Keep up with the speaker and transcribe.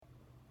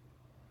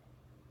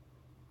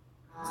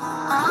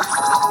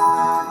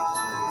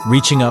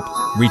reaching up,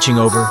 reaching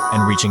over,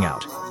 and reaching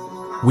out.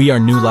 We are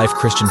New Life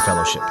Christian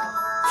Fellowship.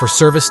 For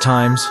service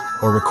times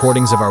or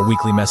recordings of our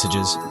weekly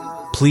messages,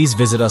 please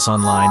visit us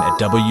online at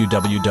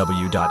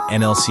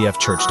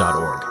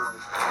www.nlcfchurch.org.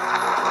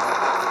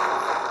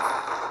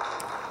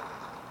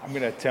 I'm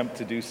going to attempt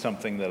to do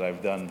something that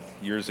I've done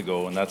years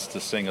ago, and that's to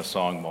sing a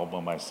song all by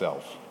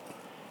myself.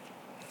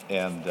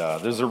 And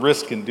there's a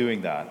risk in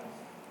doing that.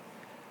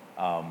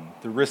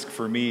 The risk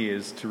for me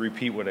is to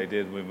repeat what I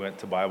did when we went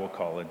to Bible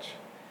college.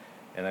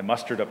 And I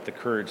mustered up the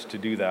courage to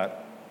do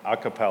that a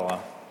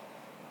cappella.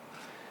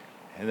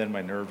 And then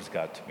my nerves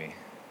got to me.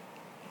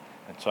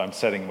 And so I'm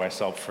setting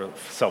myself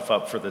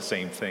up for the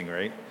same thing,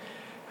 right?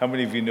 How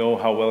many of you know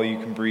how well you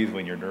can breathe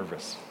when you're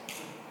nervous?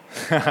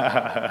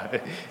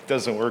 It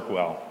doesn't work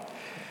well.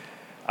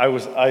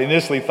 I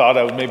initially thought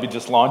I would maybe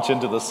just launch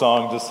into the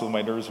song just so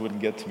my nerves wouldn't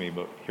get to me,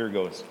 but here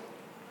goes.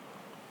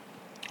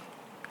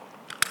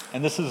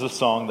 And this is a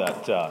song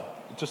that,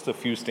 just a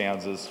few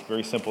stanzas,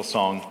 very simple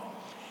song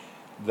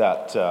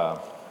that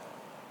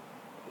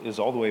is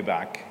all the way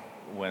back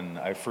when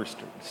I first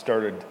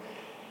started.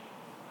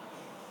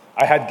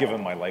 I had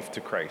given my life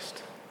to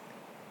Christ,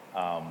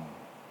 but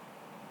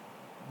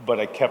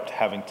I kept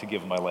having to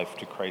give my life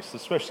to Christ,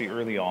 especially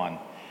early on.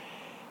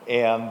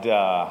 And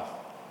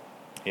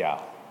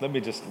let me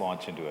just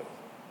launch into it.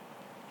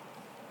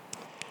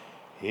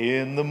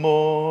 In the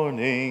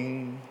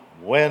morning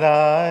when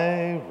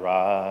I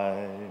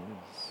rise,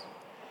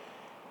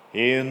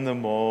 in the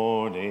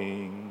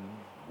morning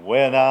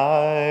when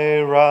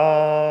I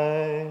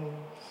rise,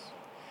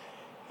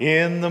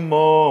 in the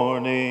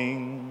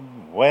morning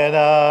when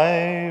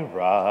I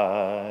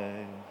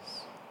rise,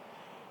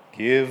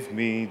 give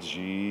me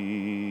Jesus.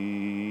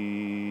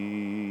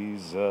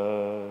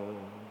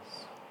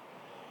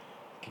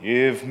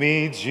 Give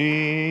me Jesus.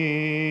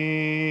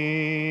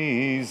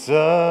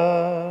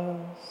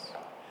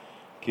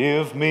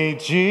 Give me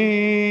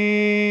Jesus.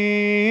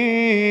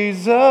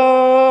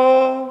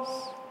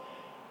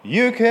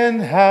 You can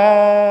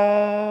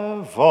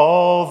have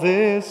all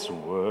this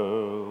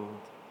world.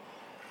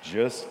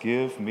 Just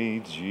give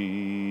me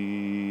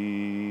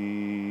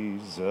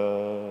Jesus.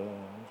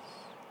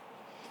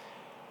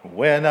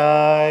 When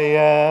I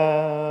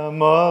am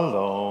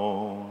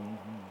alone,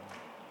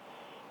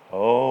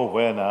 oh,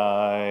 when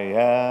I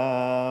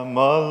am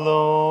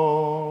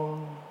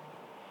alone,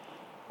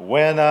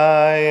 when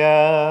I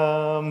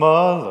am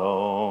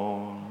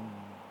alone,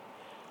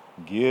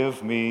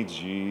 give me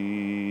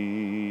Jesus.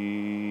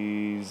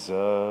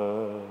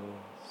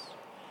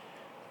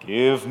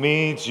 Give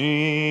me Jesus.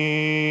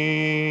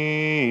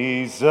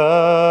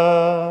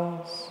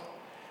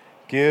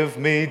 Give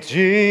me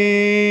Jesus.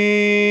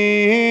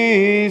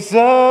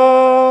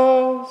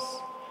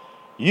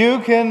 You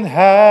can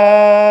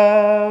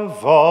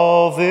have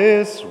all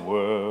this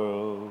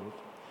world.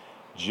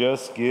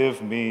 Just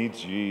give me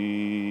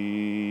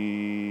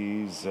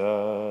Jesus.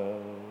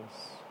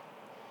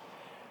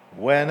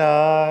 When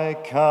I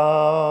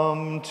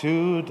come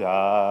to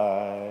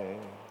die,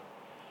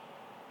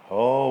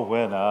 oh,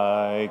 when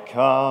I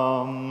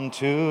come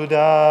to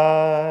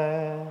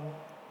die,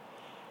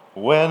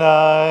 when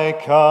I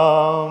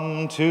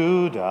come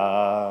to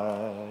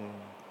die,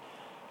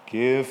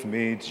 give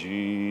me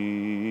Jesus.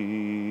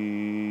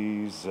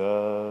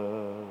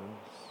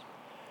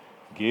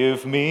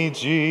 Give me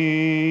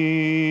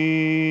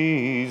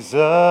Jesus.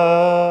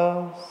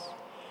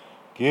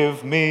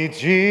 Give me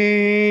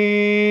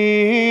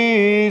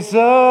Jesus.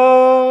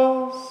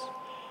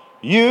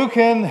 You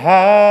can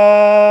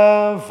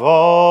have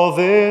all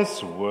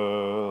this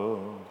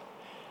world.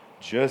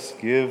 Just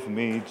give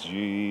me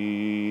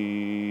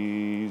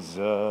Jesus.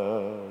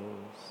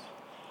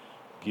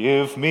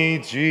 Give me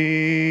Jesus.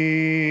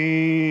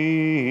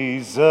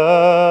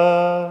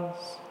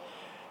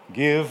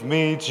 Give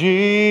me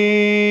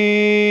Jesus.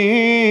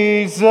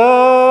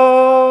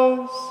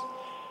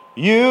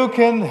 You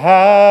can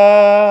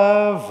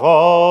have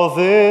all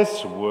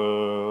this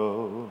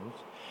world.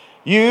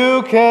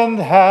 You can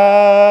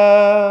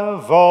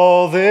have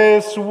all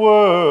this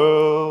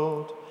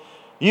world.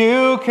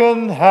 You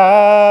can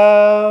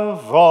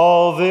have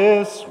all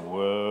this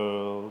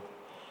world.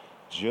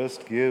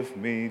 Just give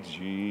me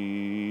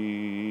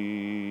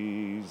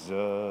Jesus.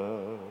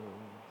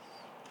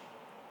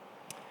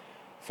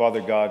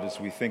 Father God, as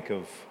we think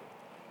of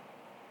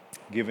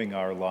giving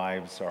our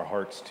lives, our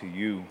hearts to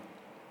you,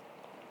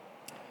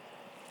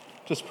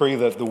 just pray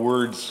that the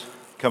words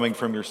coming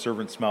from your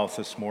servant's mouth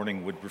this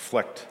morning would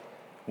reflect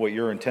what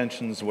your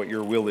intentions, what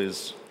your will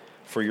is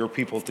for your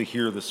people to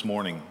hear this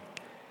morning.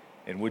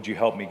 And would you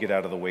help me get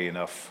out of the way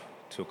enough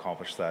to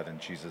accomplish that in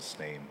Jesus'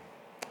 name?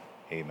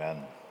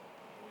 Amen.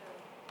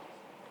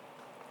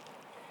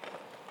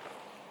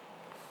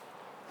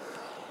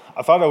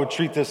 I thought I would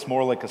treat this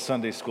more like a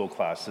Sunday school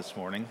class this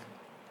morning.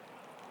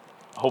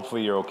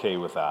 Hopefully you're okay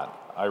with that.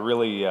 I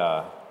really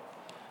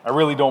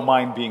don't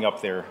mind being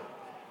up there,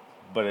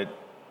 but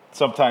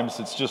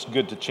sometimes it's just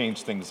good to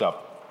change things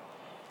up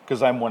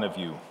because I'm one of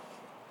you.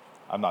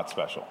 I'm not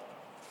special.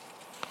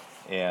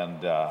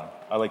 And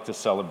I like to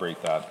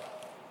celebrate that.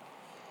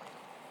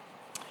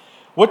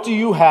 What do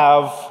you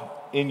have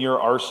in your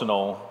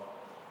arsenal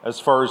as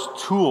far as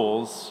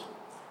tools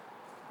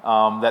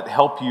that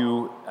help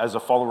you as a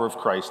follower of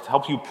Christ,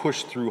 help you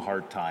push through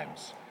hard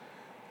times?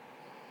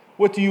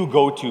 What do you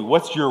go to?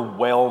 What's your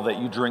well that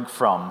you drink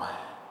from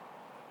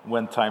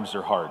when times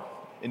are hard?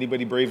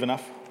 Anybody brave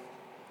enough?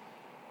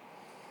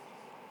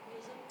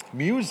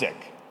 Music.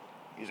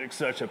 Music's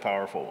such a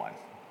powerful one.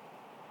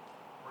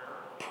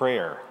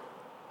 Prayer.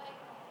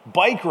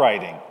 Bike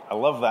riding. I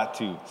love that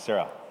too,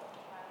 Sarah.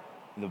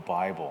 The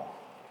Bible.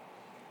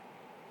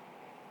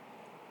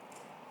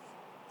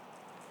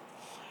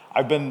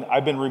 I've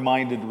been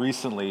reminded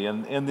recently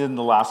and in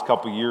the last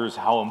couple of years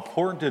how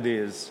important it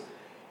is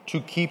to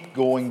keep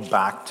going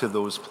back to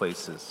those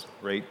places,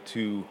 right?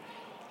 To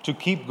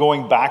keep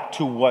going back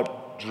to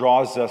what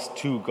draws us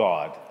to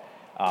God.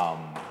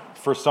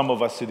 For some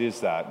of us, it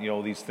is that,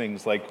 these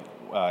things like,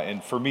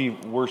 and for me,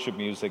 worship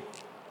music,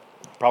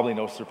 probably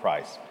no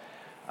surprise.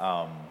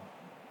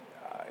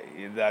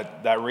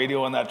 That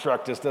radio in that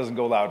truck just doesn't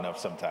go loud enough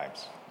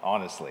sometimes,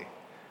 honestly.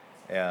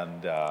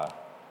 And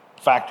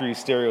factory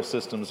stereo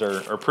systems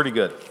are pretty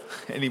good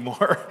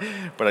anymore,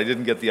 but I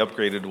didn't get the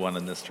upgraded one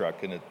in this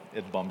truck, and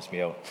it bums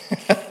me out.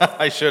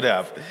 I should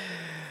have.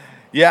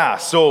 Yeah,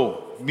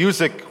 so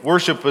music,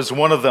 worship is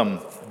one of them.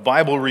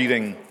 Bible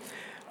reading,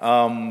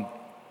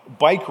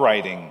 bike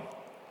riding.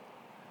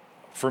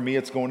 For me,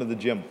 it's going to the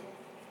gym.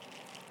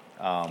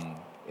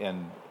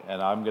 And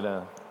I'm going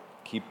to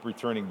keep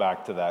returning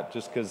back to that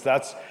just because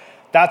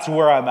that's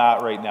where I'm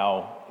at right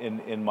now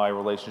in my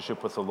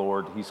relationship with the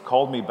Lord. He's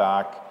called me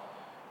back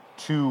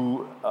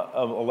to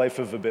a life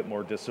of a bit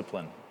more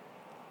discipline.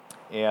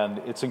 And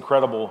it's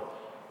incredible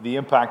the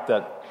impact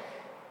that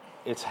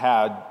it's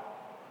had,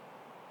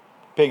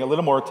 paying a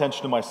little more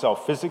attention to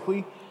myself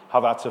physically,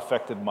 how that's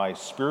affected my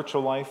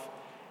spiritual life,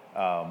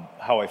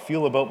 how I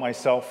feel about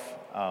myself,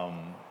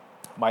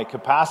 my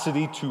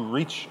capacity to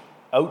reach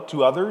out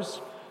to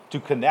others, to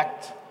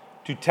connect,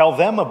 to tell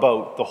them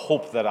about the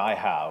hope that I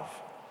have,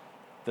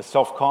 the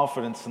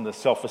self-confidence and the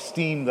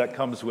self-esteem that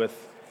comes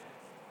with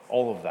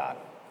all of that.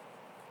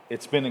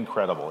 It's been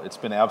incredible. It's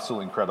been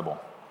absolutely incredible.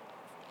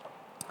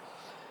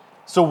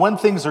 So when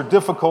things are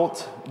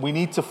difficult, we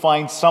need to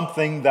find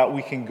something that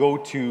we can go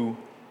to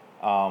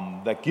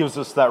that gives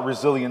us that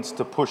resilience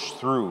to push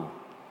through.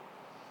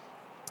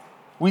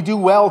 We do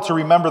well to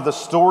remember the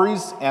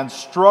stories and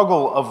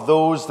struggle of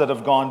those that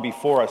have gone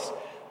before us.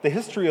 The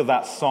history of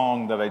that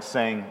song that I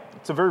sang,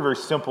 it's a very, very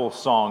simple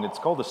song. It's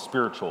called A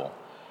Spiritual.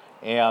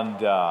 And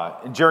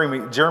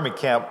Jeremy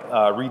Camp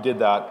redid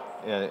that,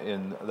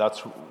 and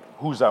that's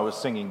whose I was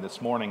singing this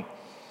morning.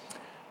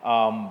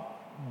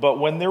 But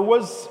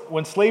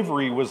when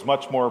slavery was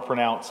much more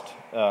pronounced,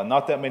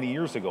 not that many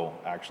years ago,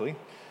 actually.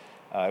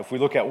 If we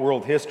look at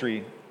world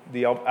history,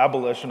 the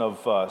abolition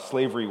of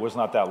slavery was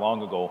not that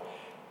long ago.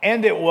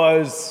 And it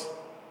was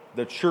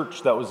the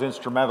church that was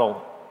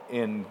instrumental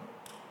in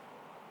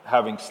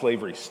having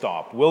slavery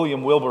stop.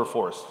 William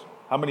Wilberforce.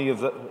 How many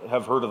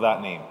have heard of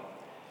that name?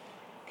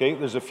 Okay,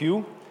 there's a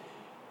few.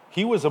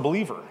 He was a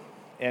believer,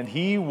 and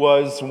he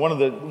was one of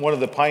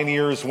the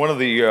pioneers, one of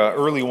the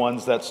early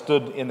ones that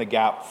stood in the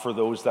gap for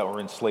those that were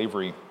in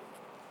slavery.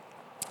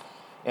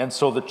 And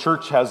so the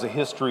church has a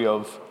history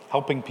of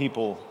helping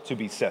people to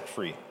be set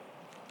free.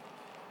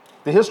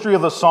 The history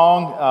of the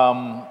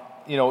song,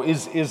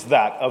 is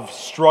that of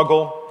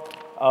struggle,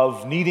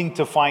 of needing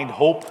to find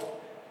hope,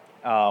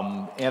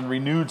 and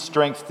renewed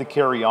strength to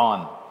carry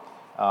on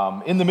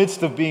in the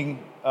midst of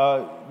being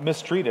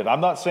mistreated. I'm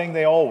not saying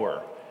they all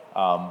were,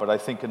 but I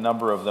think a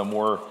number of them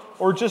were,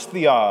 or just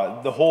the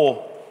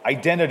whole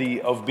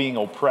identity of being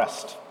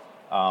oppressed.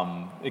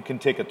 It can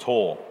take a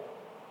toll.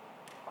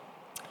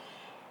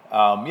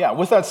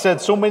 With that said,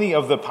 so many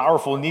of the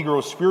powerful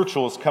Negro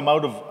spirituals come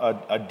out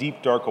of a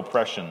deep, dark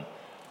oppression.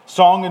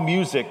 Song and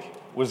music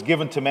was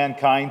given to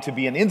mankind to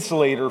be an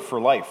insulator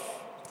for life.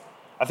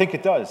 I think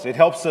it does. It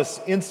helps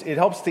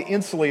to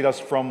insulate us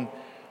from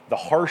the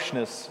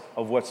harshness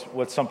of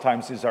what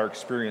sometimes is our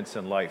experience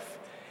in life.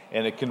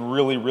 And it can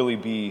really, really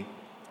be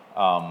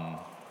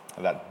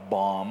that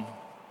balm,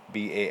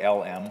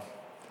 B-A-L-M,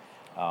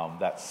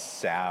 that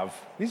salve.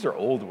 These are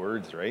old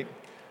words, right?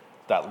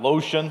 That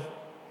lotion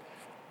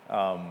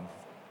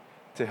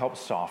to help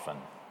soften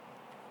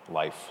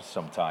life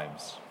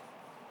sometimes.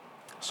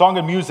 Song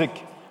and music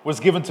was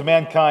given to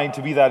mankind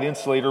to be that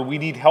insulator. We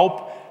need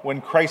help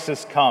when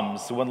crisis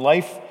comes. When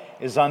life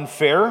is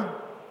unfair,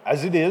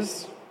 as it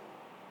is,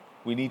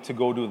 we need to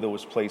go to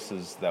those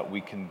places that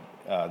we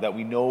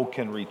know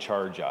can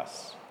recharge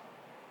us.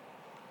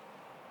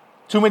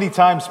 Too many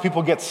times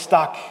people get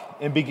stuck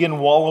and begin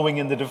wallowing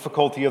in the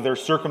difficulty of their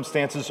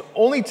circumstances,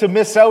 only to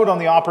miss out on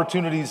the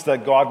opportunities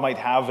that God might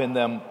have in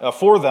them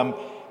for them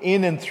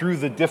in and through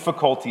the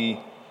difficulty,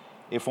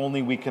 if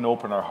only we can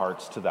open our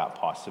hearts to that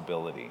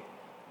possibility.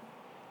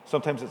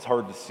 Sometimes it's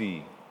hard to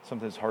see.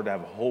 Sometimes it's hard to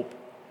have hope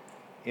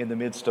in the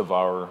midst of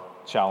our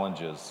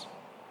challenges.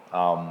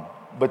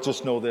 But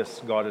just know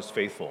this, God is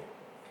faithful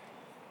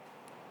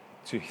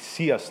to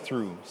see us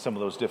through some of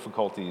those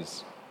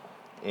difficulties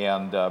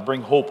and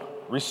bring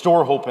hope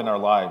restore hope in our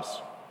lives.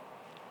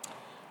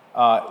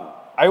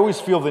 I always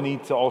feel the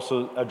need to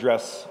also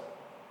address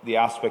the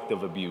aspect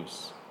of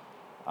abuse.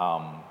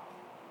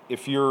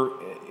 If you're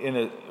in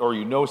a, or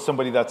you know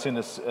somebody that's in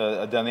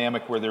a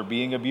dynamic where they're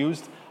being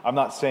abused, I'm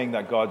not saying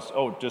that God's,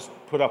 just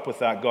put up with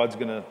that. God's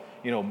going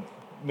to,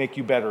 make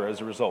you better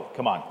as a result.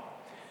 Come on.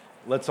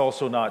 Let's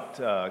also not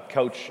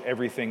couch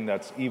everything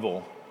that's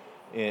evil,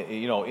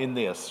 in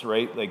this,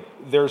 right? Like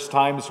there's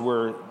times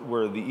where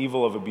the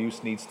evil of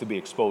abuse needs to be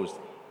exposed,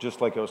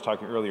 just like I was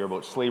talking earlier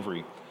about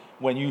slavery.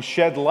 When you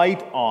shed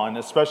light on,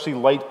 especially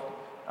light,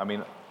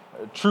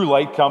 true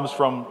light comes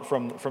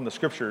from the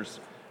scriptures.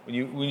 When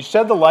you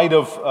shed the light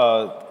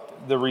of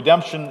the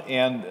redemption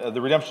and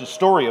the redemption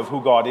story of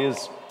who God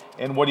is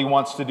and what he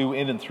wants to do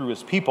in and through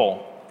his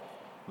people,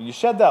 when you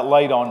shed that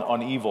light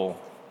on evil,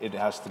 it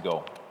has to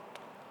go.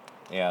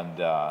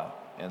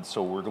 And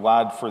so we're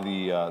glad for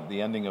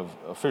the ending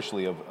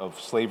officially of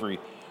slavery.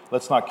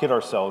 Let's not kid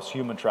ourselves.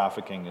 Human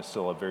trafficking is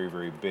still a very,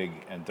 very big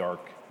and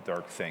dark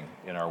thing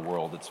in our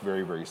world. It's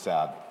very, very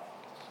sad.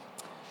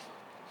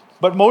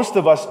 But most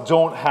of us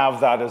don't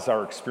have that as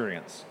our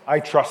experience.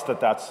 I trust that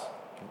that's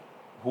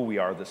who we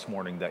are this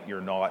morning, that you're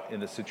not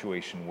in a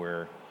situation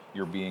where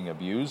you're being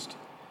abused.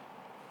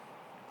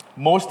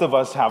 Most of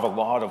us have a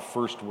lot of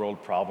first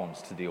world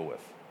problems to deal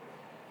with.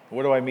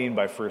 What do I mean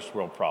by first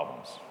world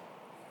problems?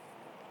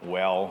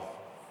 Well,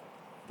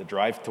 the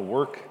drive to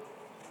work,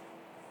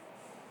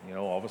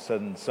 all of a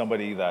sudden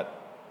somebody that,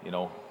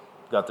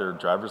 got their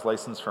driver's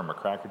license from a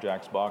Cracker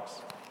Jacks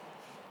box.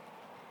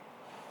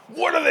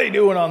 What are they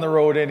doing on the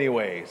road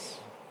anyways?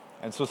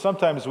 And so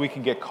sometimes we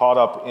can get caught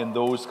up in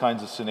those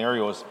kinds of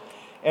scenarios.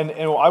 And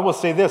I will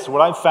say this,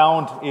 what I've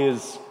found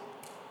is,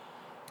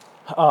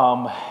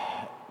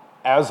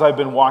 as I've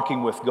been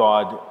walking with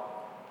God,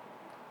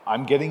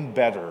 I'm getting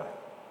better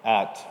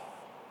at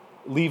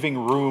leaving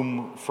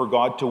room for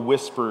God to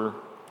whisper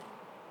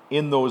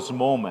in those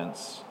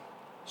moments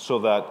so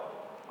that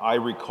I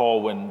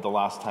recall when the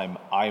last time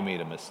I made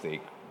a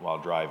mistake while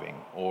driving,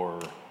 or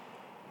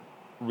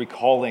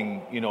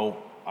recalling,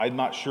 I'm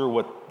not sure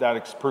what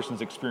that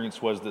person's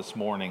experience was this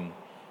morning.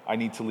 I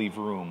need to leave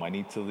room. I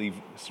need to leave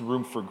some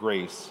room for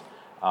grace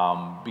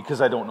because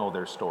I don't know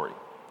their story.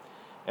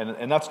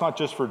 And that's not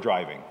just for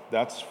driving.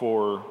 That's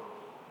for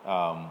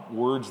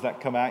words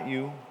that come at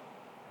you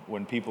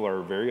when people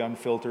are very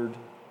unfiltered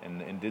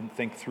and didn't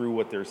think through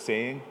what they're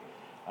saying.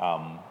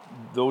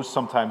 Those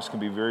sometimes can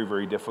be very,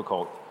 very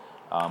difficult.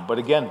 But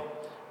again,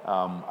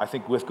 I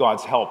think with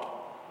God's help,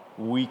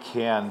 we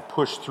can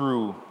push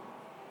through,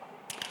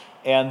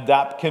 and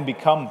that can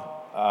become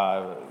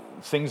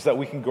things that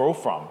we can grow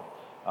from.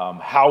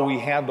 How we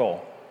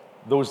handle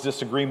those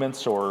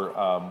disagreements or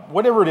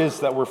whatever it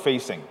is that we're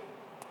facing.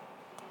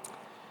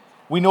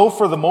 We know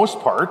for the most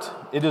part,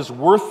 it is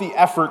worth the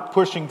effort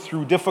pushing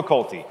through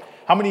difficulty.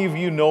 How many of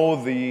you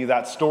know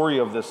that story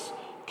of this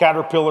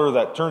caterpillar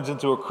that turns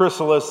into a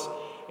chrysalis,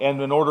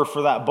 and in order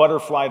for that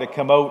butterfly to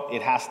come out,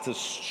 it has to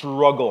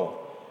struggle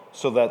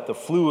so that the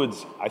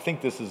fluids, I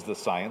think this is the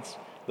science,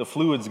 the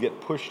fluids get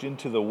pushed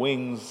into the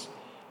wings,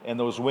 and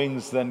those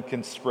wings then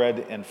can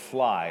spread and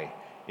fly.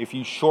 If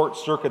you short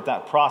circuit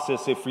that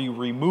process, if you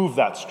remove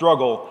that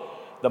struggle,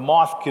 the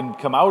moth can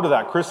come out of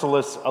that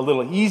chrysalis a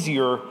little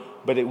easier,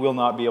 but it will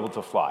not be able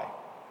to fly.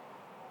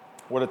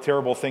 What a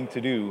terrible thing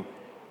to do,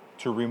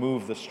 to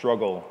remove the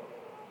struggle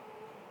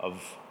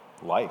of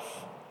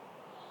life,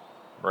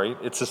 right?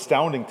 It's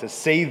astounding to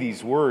say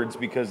these words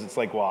because it's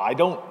like, well, I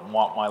don't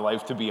want my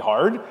life to be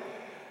hard.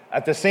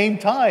 At the same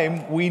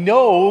time, we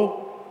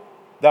know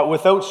that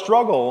without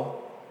struggle,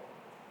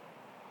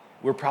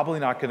 we're probably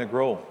not going to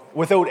grow.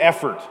 Without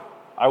effort,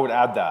 I would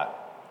add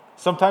that.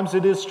 Sometimes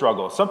it is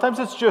struggle. Sometimes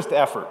it's just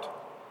effort.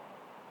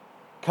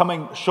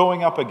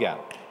 Showing up again,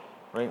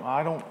 right? Well,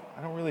 I don't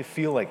really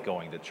feel like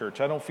going to church.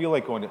 I don't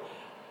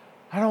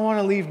want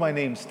to leave my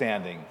name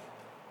standing.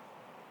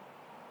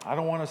 I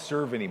don't want to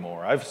serve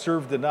anymore. I've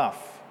served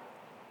enough.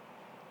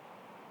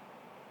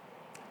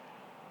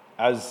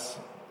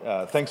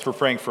 Thanks for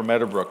praying for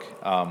Meadowbrook.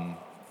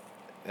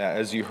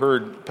 As you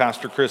heard,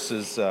 Pastor Chris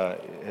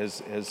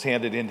has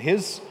handed in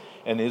his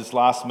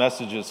last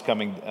message is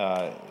coming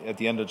at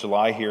the end of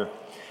July here.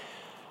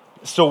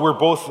 So we're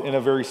both in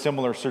a very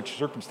similar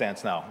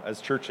circumstance now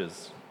as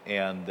churches,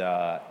 and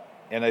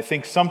I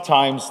think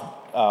sometimes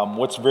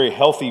what's very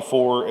healthy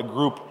for a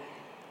group,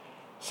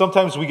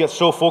 sometimes we get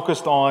so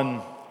focused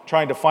on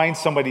trying to find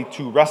somebody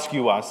to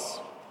rescue us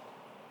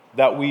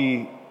that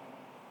we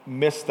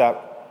miss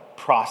that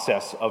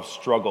process of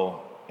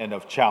struggle and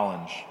of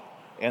challenge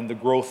and the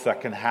growth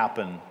that can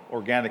happen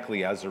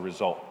organically as a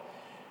result.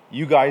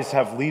 You guys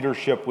have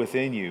leadership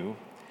within you,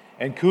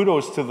 and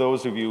kudos to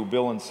those of you,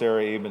 Bill and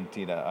Sarah, Abe and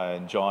Tina,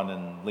 and John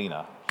and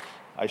Lena.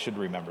 I should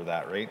remember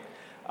that, right?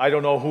 I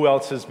don't know who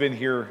else has been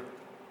here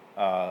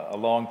a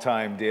long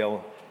time,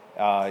 Dale.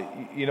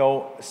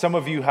 Some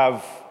of you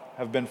have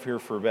been here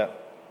for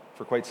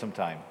quite some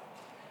time.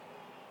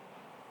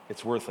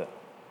 It's worth it.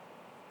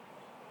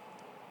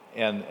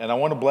 And I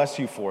want to bless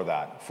you for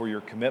that, for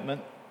your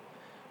commitment,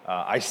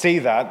 I say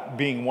that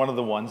being one of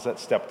the ones that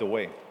stepped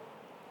away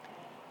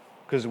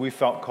because we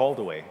felt called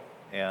away.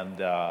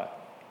 And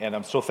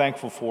I'm so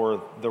thankful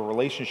for the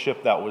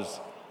relationship that was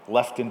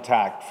left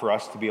intact for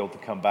us to be able to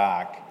come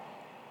back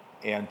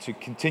and to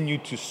continue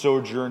to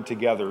sojourn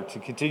together, to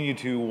continue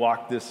to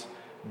walk this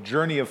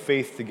journey of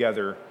faith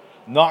together,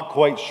 not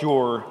quite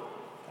sure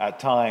at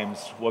times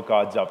what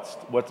God's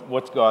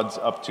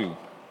up to.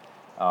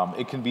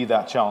 It can be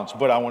that challenge,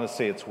 but I want to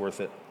say it's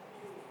worth it.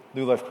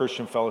 New Life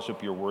Christian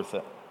Fellowship, you're worth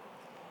it.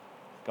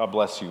 God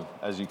bless you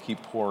as you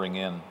keep pouring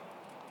in.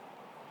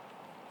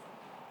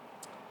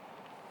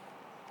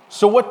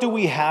 So what do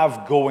we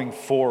have going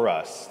for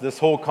us? This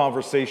whole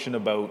conversation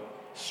about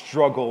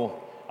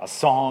struggle, a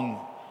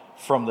song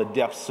from the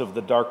depths of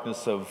the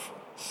darkness of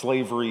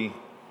slavery,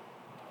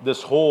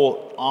 this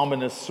whole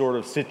ominous sort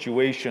of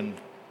situation.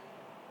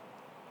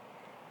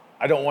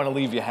 I don't want to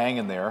leave you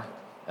hanging there,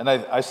 and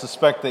I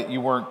suspect that you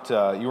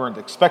weren't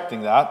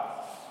expecting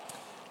that.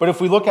 But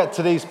if we look at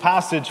today's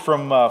passage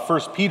from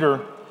 1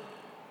 Peter,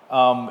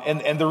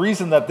 and the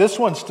reason that this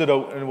one stood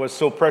out and was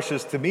so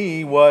precious to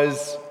me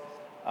was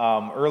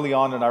early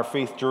on in our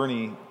faith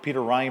journey, Peter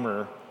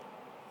Reimer,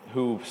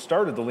 who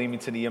started the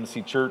Leamington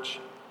EMC Church,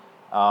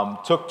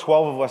 took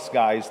 12 of us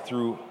guys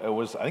through,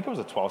 I think it was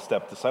a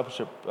 12-step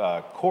discipleship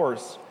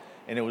course,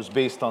 and it was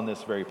based on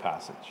this very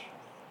passage.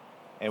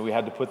 And we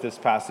had to put this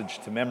passage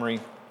to memory,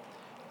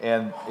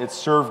 and it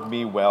served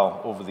me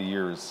well over the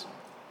years.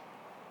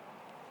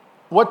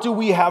 What do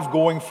we have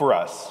going for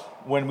us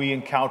when we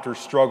encounter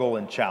struggle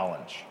and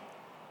challenge?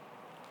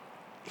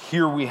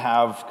 Here we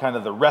have kind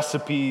of the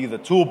recipe, the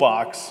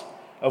toolbox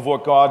of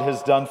what God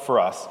has done for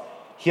us.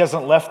 He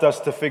hasn't left us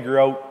to figure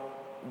out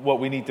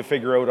what we need to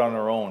figure out on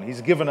our own.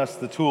 He's given us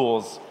the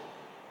tools,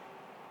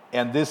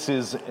 and this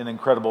is an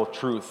incredible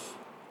truth.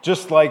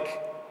 Just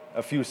like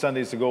a few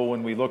Sundays ago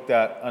when we looked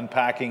at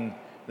unpacking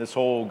this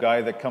whole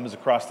guy that comes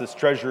across this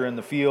treasure in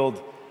the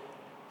field,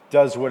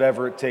 does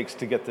whatever it takes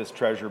to get this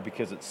treasure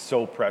because it's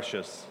so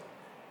precious.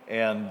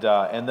 And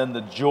then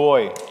the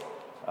joy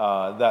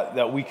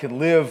that we can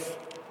live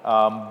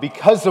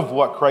because of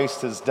what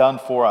Christ has done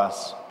for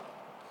us.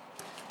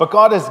 But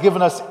God has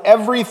given us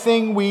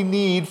everything we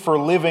need for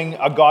living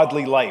a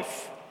godly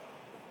life.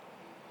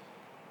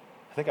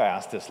 I think I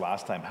asked this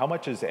last time. How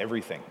much is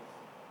everything?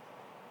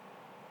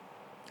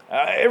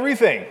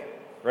 Everything,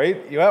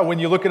 right? Yeah, when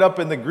you look it up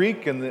in the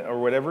Greek or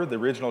whatever, the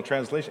original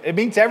translation, it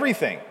means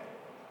everything.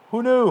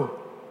 Who knew?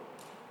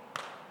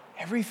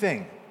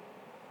 Everything.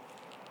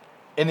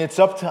 And it's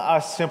up to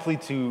us simply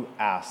to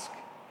ask.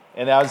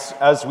 And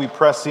as we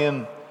press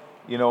in,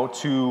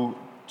 to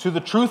the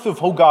truth of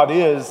who God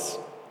is,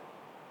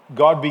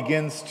 God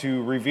begins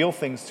to reveal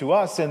things to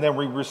us, and then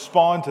we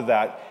respond to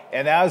that.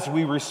 And as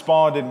we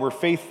respond and we're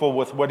faithful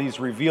with what He's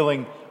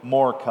revealing,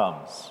 more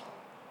comes.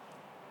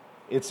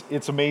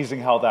 It's amazing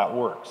how that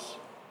works.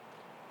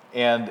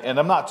 And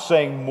I'm not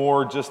saying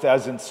more just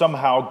as in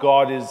somehow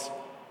God is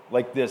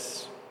like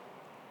this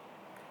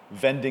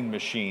vending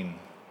machine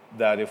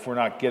that if we're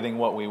not getting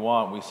what we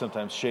want, we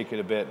sometimes shake it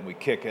a bit and we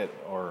kick it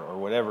or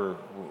whatever.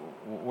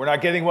 We're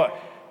not getting what...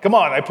 Come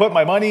on, I put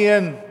my money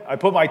in, I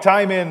put my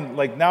time in,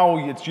 like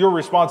now it's your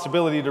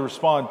responsibility to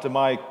respond to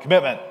my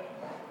commitment.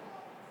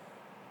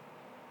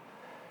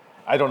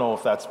 I don't know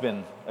if that's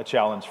been a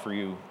challenge for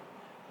you,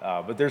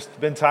 but there's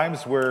been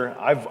times where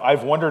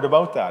I've wondered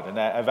about that, and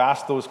I've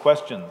asked those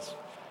questions.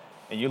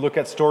 And you look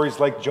at stories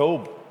like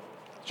Job.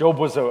 Job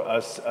was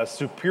a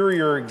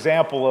superior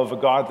example of a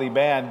godly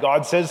man.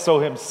 God says so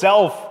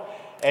himself,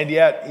 and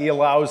yet he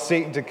allows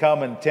Satan to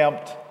come and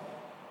tempt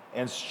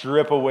and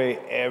strip away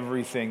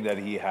everything that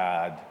he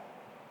had,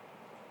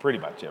 pretty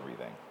much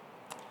everything.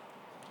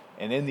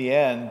 And in the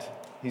end,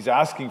 he's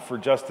asking for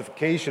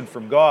justification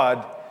from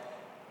God,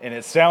 and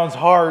it sounds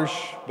harsh,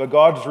 but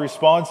God's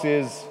response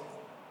is,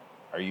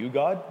 "Are you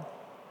God?"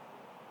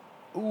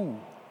 Ooh.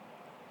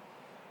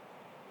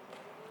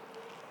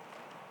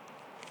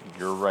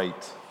 You're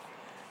right.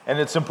 And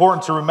it's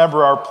important to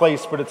remember our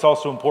place, but it's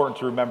also important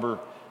to remember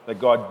that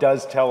God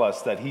does tell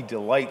us that He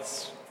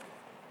delights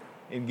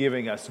in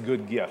giving us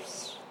good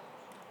gifts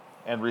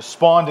and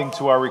responding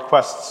to our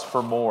requests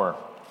for more.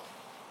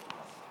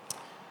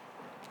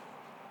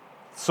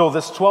 So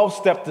this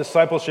 12-step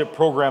discipleship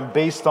program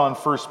based on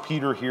 1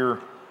 Peter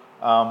here,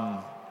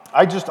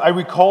 I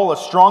recall a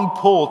strong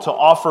pull to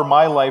offer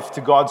my life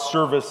to God's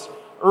service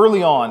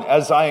early on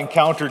as I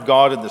encountered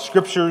God in the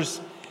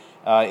Scriptures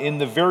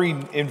in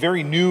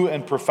very new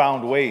and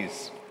profound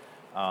ways.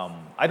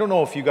 I don't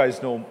know if you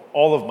guys know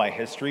all of my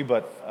history,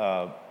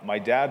 but my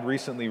dad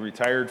recently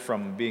retired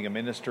from being a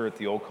minister at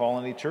the Old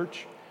Colony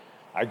Church.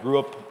 I grew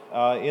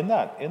up in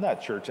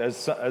that church,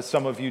 as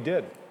some of you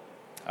did.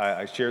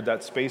 I shared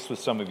that space with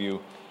some of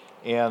you,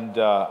 and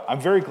I'm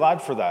very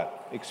glad for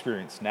that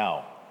experience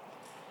now.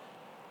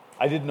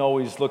 I didn't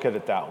always look at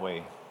it that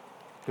way,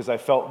 because I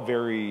felt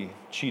very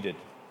cheated.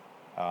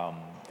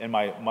 And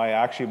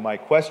my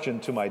question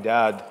to my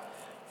dad,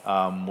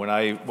 when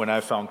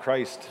I found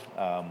Christ,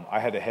 I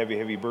had a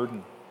heavy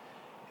burden,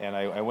 and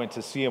I went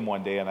to see him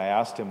one day, and I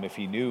asked him if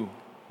he knew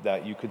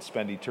that you could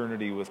spend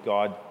eternity with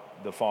God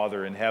the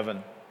Father in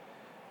heaven?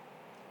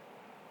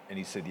 And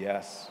he said,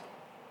 yes.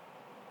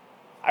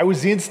 I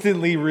was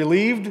instantly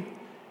relieved,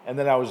 and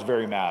then I was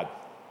very mad.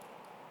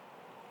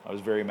 I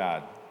was very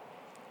mad.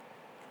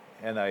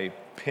 And I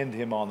pinned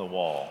him on the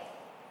wall.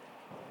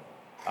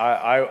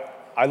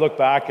 I look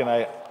back and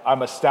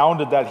I'm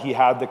astounded that he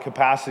had the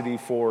capacity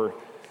for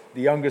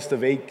the youngest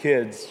of 8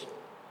 kids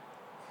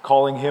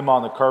calling him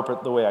on the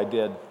carpet the way I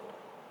did.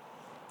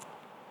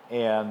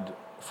 And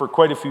for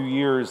quite a few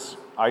years,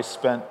 I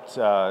spent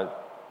kind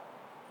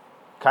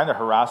of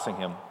harassing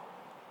him.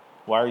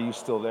 Why are you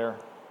still there?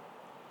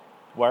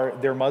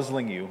 They're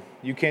muzzling you.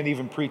 You can't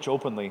even preach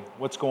openly.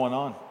 What's going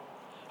on?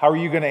 How are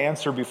you going to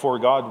answer before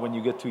God when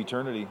you get to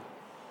eternity?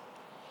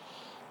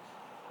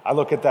 I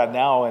look at that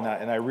now and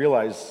I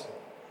realize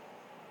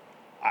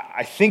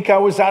I think I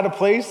was at a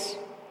place,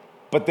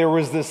 but there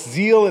was this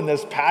zeal and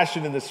this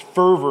passion and this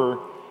fervor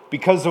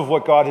because of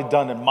what God had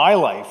done in my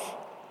life.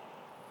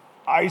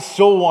 I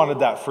so wanted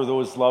that for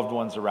those loved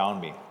ones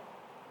around me.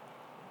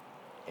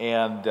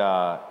 And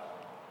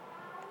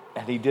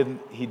he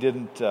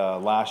didn't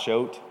lash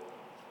out.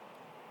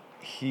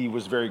 He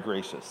was very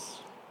gracious.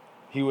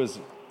 He was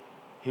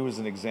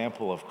an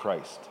example of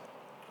Christ.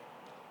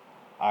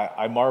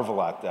 I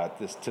marvel at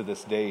that to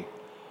this day,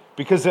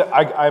 because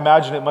I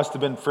imagine it must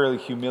have been fairly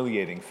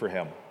humiliating for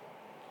him.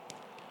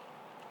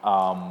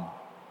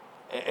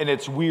 And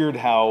it's weird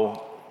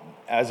how,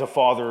 as a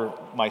father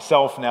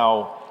myself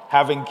now,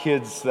 having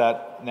kids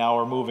that now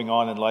are moving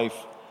on in life,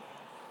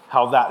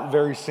 how that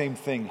very same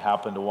thing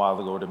happened a while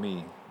ago to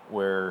me,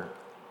 where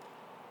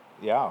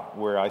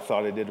I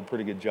thought I did a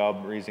pretty good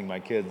job raising my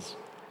kids,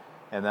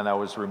 and then I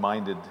was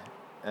reminded,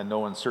 in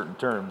no uncertain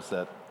terms,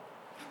 that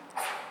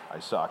I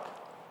suck.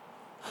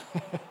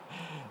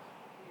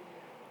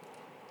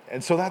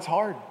 And so that's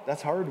hard.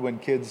 That's hard when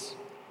kids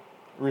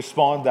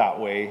respond that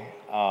way,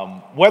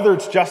 whether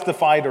it's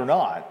justified or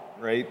not,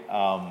 right?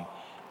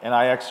 And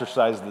I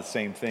exercised the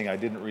same thing. I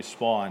didn't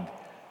respond.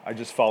 I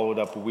just followed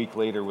up a week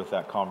later with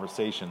that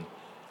conversation.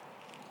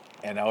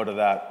 And out of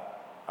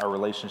that, our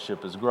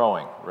relationship is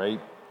growing,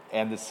 right?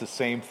 And it's the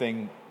same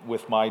thing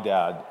with my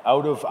dad.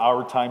 Out of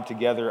our time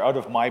together, out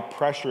of my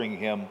pressuring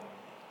him,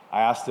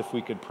 I asked if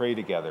we could pray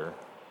together.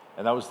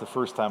 And that was the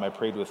first time I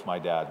prayed with my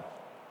dad,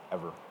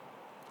 ever.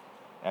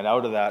 And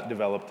out of that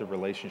developed a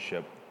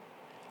relationship.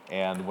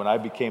 And when I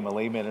became a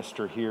lay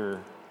minister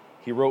here,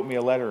 he wrote me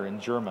a letter in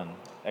German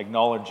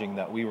acknowledging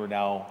that we were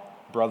now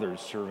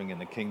brothers serving in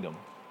the kingdom.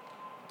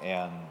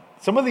 And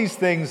some of these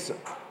things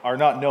are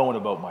not known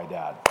about my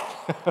dad,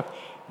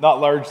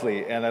 not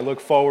largely. And I look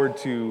forward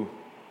to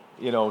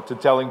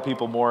telling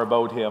people more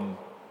about him,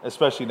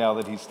 especially now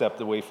that he's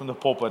stepped away from the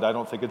pulpit. I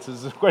don't think it's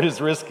quite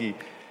as risky.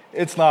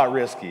 It's not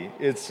risky.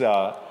 It's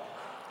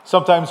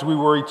sometimes we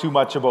worry too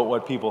much about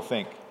what people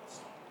think.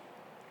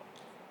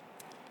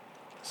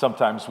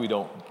 Sometimes we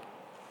don't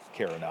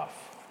care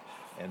enough.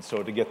 And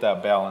so to get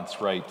that balance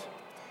right.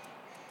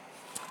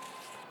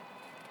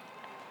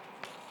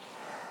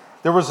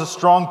 There was a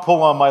strong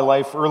pull on my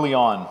life early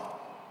on.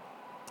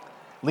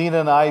 Lena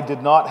and I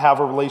did not have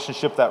a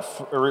relationship that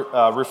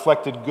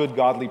reflected good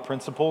godly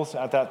principles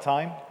at that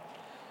time.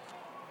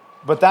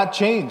 But that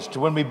changed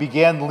when we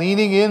began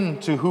leaning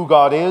into who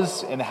God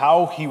is and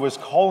how He was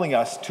calling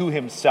us to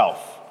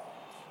Himself.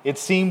 It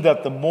seemed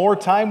that the more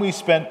time we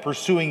spent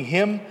pursuing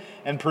Him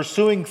and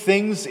pursuing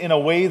things in a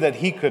way that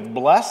He could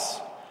bless,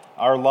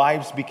 our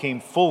lives became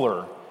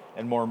fuller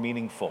and more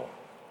meaningful.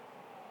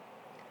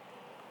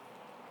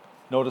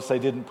 Notice I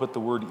didn't put the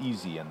word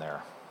easy in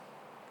there.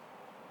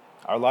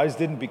 Our lives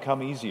didn't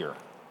become easier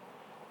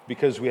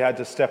because we had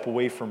to step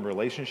away from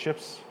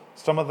relationships,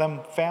 some of them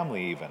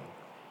family even,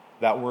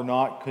 that were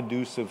not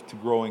conducive to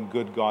growing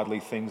good, godly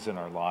things in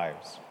our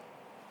lives.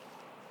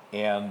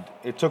 And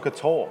it took a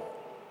toll.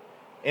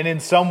 And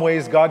in some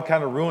ways, God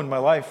kind of ruined my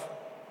life.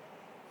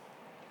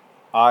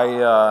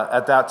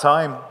 At that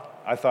time,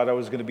 I thought I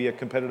was going to be a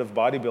competitive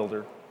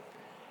bodybuilder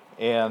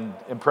and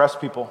impress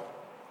people.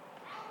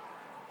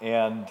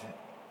 And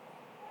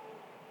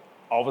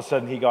all of a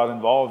sudden, He got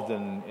involved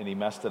and He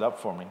messed it up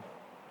for me.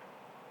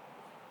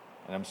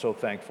 And I'm so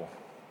thankful,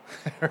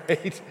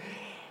 right?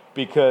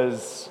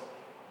 Because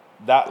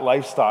that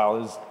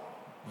lifestyle is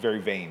very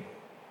vain.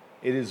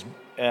 It is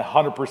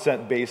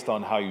 100% based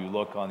on how you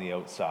look on the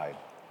outside.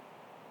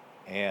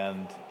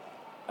 And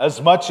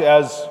as much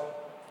as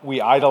we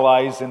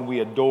idolize and we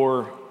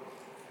adore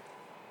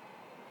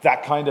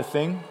that kind of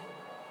thing,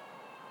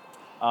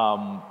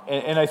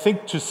 and I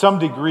think to some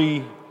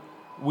degree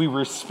we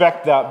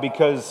respect that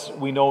because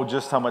we know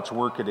just how much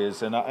work it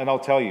is. And I'll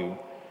tell you,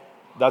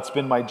 that's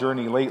been my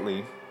journey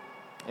lately.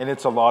 And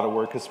it's a lot of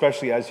work,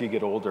 especially as you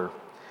get older.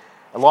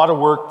 A lot of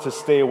work to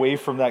stay away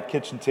from that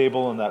kitchen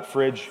table and that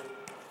fridge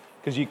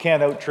because you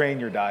can't out-train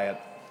your diet.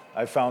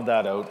 I found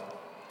that out.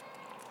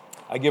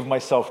 I give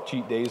myself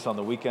cheat days on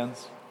the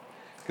weekends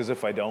because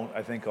if I don't,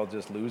 I think I'll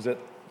just lose it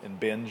and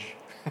binge,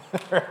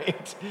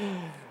 right?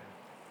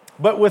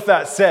 But with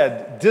that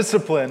said,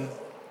 discipline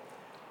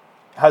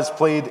has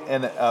played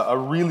a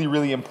really,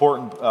 really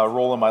important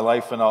role in my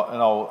life, and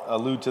I'll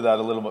allude to that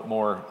a little bit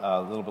more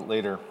a little bit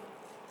later.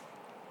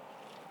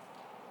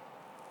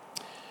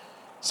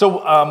 So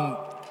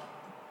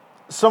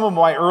some of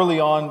my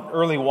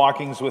early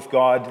walkings with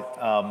God,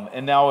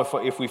 and now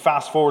if we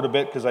fast forward a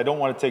bit, because I don't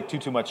want to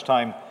take too much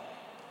time,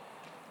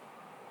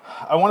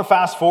 I want to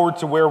fast forward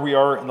to where we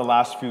are in the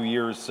last few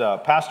years.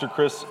 Pastor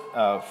Chris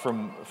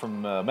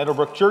from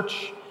Meadowbrook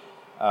Church,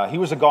 he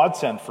was a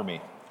godsend for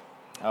me,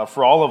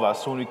 for all of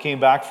us. When we came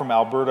back from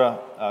Alberta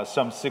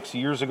some 6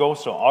 years ago,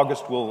 so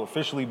August will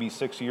officially be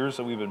 6 years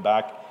that we've been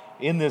back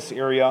in this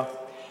area.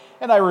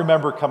 And I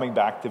remember coming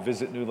back to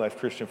visit New Life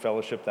Christian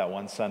Fellowship that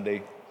one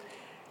Sunday,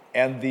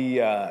 and the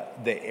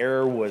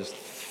air was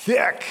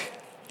thick.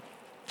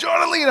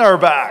 John and Lena are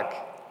back.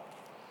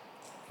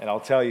 And I'll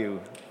tell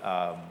you,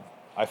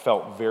 I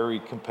felt very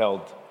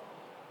compelled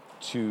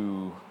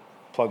to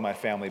plug my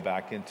family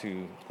back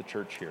into the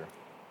church here.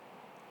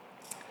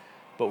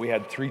 But we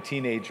had 3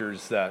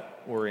 teenagers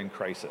that were in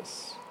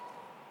crisis.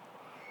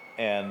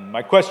 And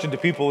my question to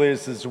people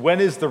is when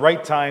is the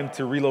right time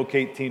to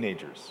relocate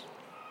teenagers?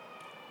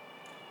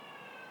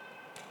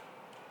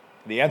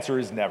 The answer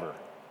is never.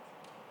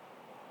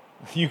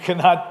 You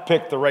cannot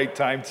pick the right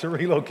time to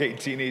relocate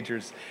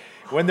teenagers.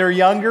 When they're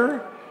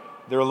younger,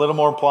 they're a little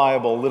more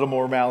pliable, a little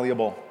more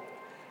malleable.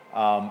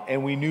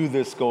 And we knew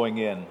this going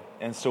in.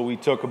 And so we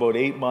took about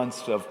 8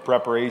 months of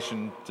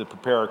preparation to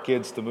prepare our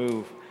kids to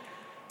move.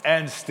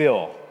 And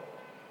still,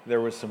 there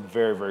was some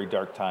very, very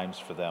dark times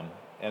for them.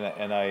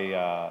 And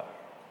I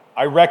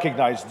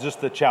recognized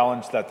just the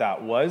challenge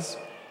that was.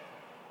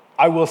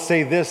 I will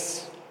say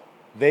this,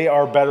 they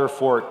are better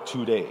for it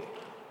today.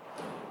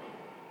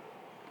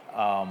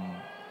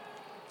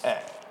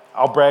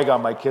 I'll brag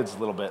on my kids a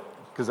little bit,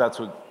 because that's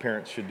what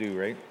parents should do,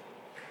 right?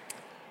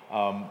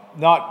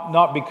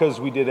 Not because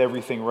we did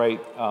everything right.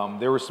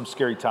 There were some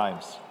scary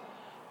times,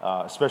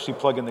 especially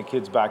plugging the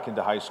kids back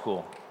into high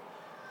school.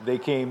 They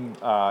came,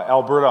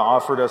 Alberta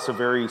offered us a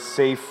very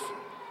safe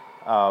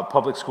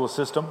public school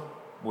system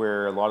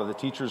where a lot of the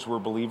teachers were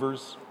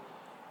believers.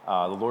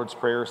 The Lord's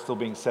Prayer is still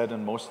being said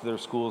in most of their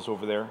schools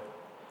over there,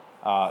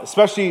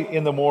 especially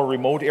in the more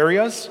remote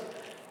areas.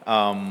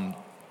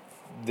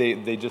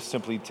 They just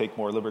simply take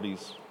more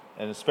liberties,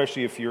 and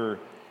especially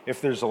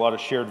if there's a lot of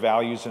shared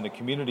values in the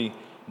community.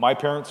 My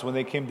parents, when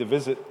they came to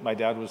visit, my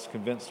dad was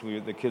convinced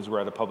the kids were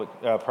at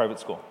a private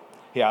school.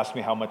 He asked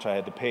me how much I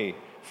had to pay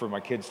for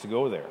my kids to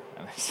go there,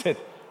 and I said,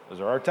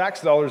 "Those are our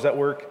tax dollars at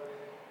work."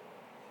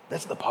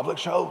 "That's the public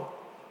show."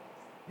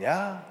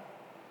 Yeah.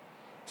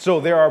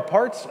 So there are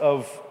parts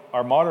of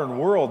our modern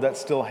world that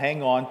still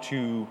hang on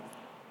to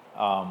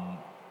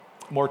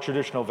more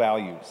traditional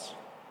values.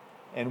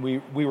 And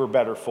we were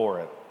better for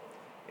it.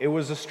 It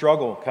was a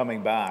struggle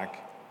coming back.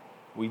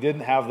 We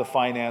didn't have the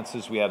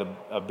finances. We had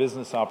a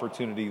business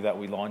opportunity that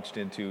we launched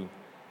into.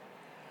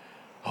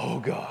 Oh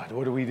God,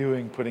 what are we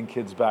doing putting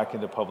kids back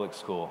into public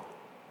school?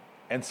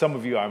 And some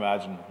of you, I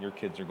imagine, your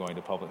kids are going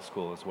to public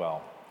school as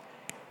well.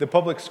 The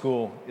public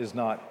school is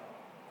not,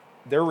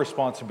 their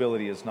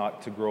responsibility is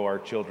not to grow our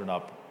children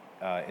up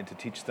and to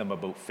teach them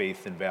about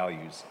faith and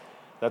values.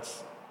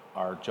 That's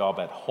our job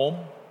at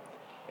home,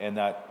 and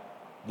that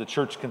the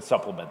church can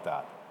supplement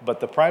that. But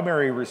the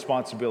primary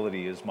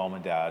responsibility is mom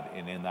and dad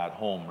and in that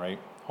home, right?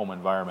 Home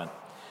environment.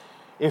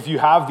 If you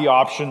have the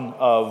option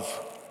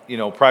of,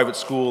 private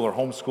school or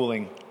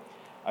homeschooling,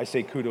 I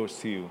say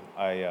kudos to you.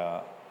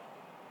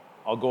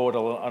 I'll go out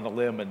on a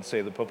limb and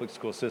say the public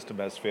school system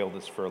has failed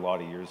us for a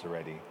lot of years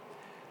already.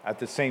 At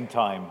the same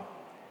time,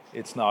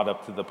 it's not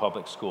up to the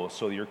public school,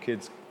 so your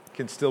kids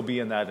can still be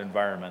in that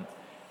environment.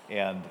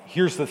 And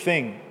here's the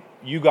thing,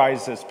 you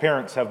guys as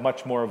parents have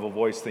much more of a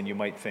voice than you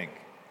might think.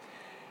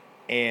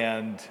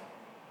 And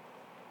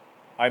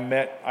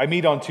I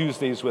meet on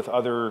Tuesdays with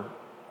other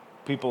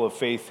people of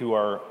faith who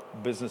are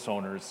business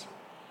owners.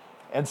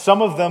 And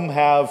some of them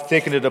have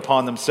taken it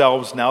upon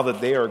themselves, now that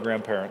they are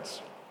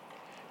grandparents,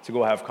 to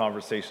go have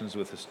conversations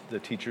with the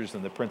teachers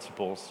and the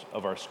principals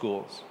of our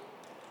schools.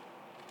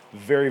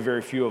 Very,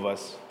 very few of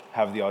us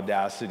have the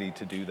audacity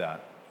to do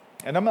that.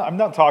 And I'm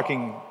not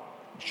talking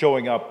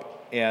showing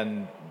up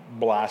and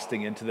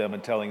blasting into them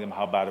and telling them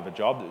how bad of a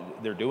job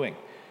they're doing.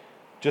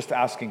 Just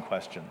asking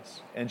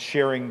questions and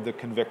sharing the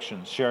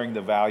convictions, sharing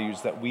the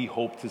values that we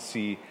hope to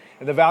see,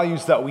 and the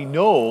values that we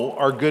know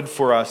are good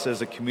for us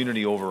as a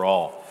community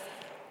overall.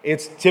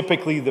 It's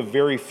typically the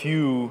very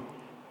few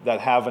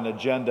that have an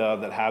agenda,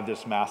 that have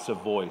this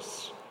massive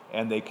voice,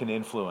 and they can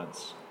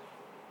influence.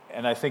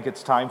 And I think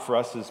it's time for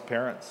us as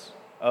parents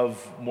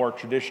of more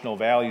traditional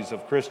values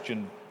of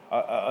Christian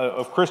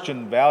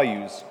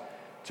values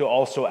to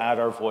also add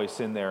our voice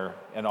in there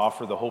and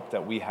offer the hope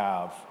that we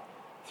have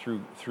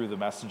through the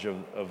message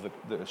of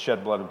the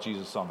shed blood of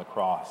Jesus on the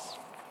cross.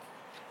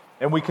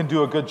 And we can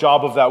do a good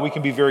job of that. We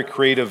can be very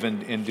creative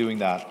in doing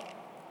that.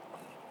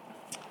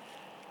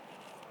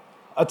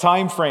 A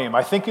time frame.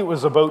 I think it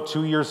was about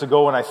 2 years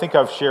ago, and I think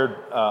I've shared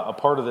a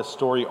part of this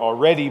story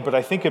already, but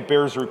I think it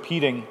bears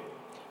repeating.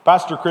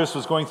 Pastor Chris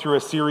was going through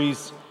a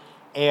series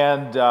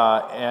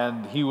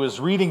and he was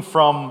reading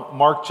from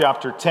Mark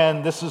chapter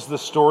 10. This is the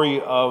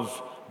story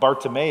of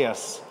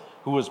Bartimaeus,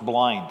 who was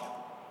blind.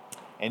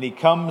 And he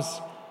comes,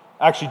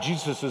 actually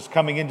Jesus is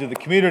coming into the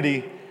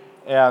community,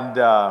 and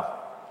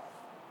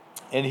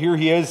here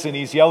he is, and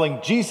he's yelling,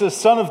 "Jesus,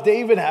 Son of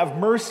David, have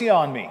mercy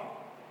on me."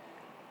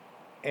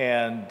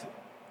 And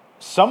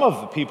some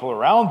of the people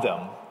around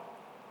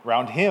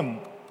him,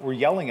 were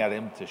yelling at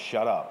him to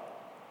shut up.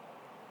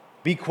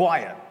 Be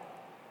quiet.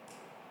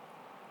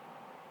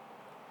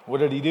 What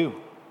did he do?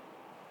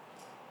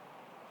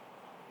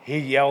 He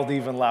yelled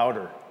even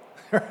louder,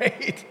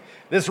 right?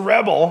 This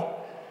rebel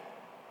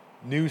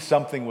knew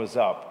something was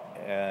up,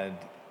 and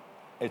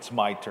it's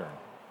my turn.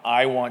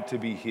 I want to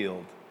be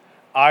healed.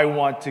 I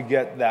want to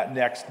get that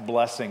next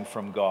blessing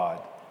from God.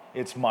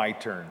 It's my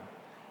turn.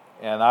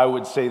 And I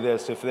would say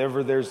this, if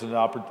ever there's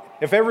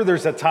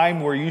a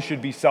time where you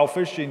should be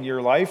selfish in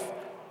your life,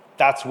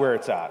 that's where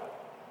it's at.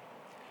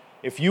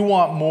 If you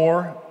want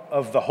more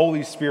of the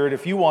Holy Spirit,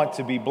 if you want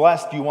to be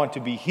blessed, you want to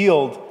be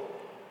healed,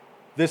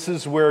 this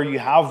is where you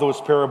have those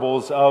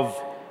parables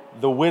of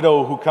the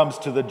widow who comes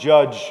to the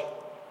judge.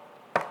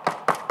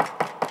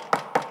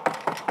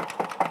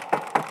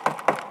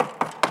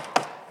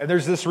 And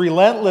there's this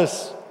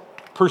relentless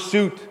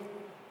pursuit.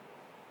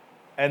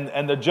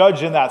 And the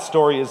judge in that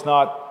story is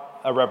not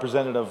a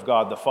representative of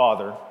God the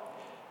Father,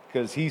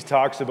 because he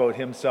talks about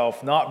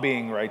himself not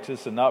being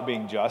righteous and not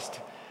being just.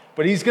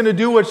 But he's going to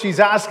do what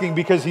she's asking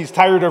because he's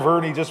tired of her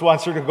and he just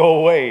wants her to go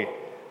away.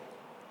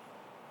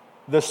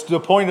 The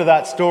point of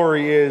that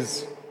story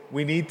is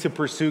we need to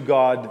pursue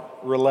God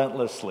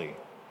relentlessly,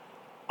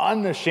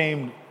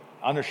 unashamedly.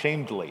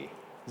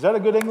 Is that a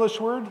good English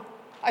word?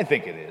 I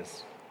think it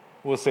is.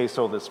 We'll say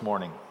so this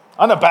morning.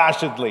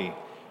 Unabashedly,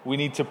 we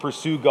need to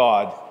pursue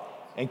God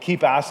and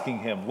keep asking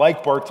him,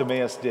 like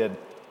Bartimaeus did.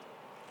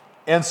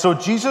 And so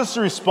Jesus'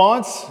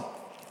 response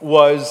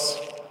was,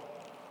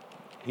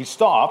 he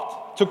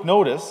stopped, took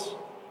notice,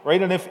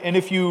 right? And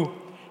if you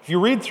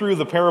read through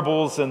the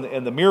parables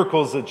and the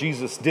miracles that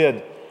Jesus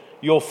did,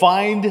 you'll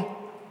find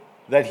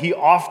that he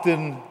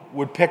often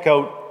would pick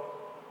out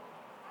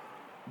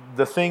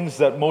the things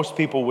that most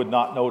people would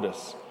not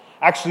notice.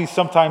 Actually,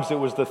 sometimes it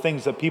was the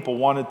things that people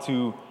wanted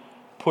to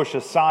push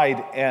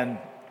aside and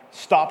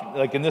stop,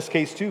 like in this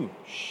case too.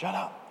 Shut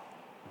up.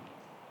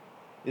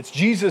 It's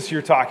Jesus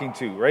you're talking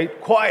to, right?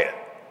 Quiet.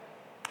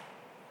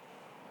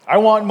 I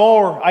want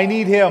more. I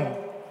need him.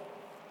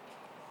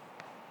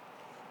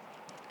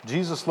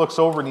 Jesus looks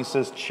over and he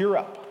says, cheer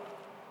up.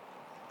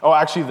 Oh,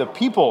 actually, the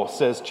people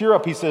says, cheer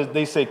up.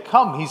 They say,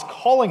 come, he's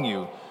calling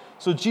you.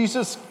 So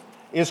Jesus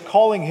is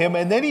calling him,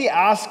 and then he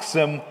asks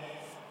him,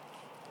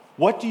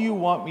 what do you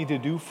want me to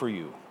do for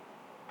you?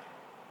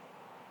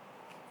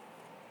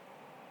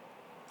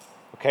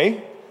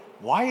 Okay?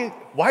 Why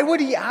would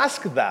he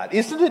ask that?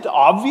 Isn't it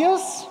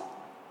obvious?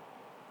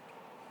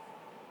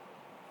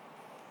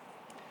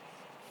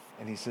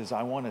 And he says,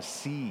 I want to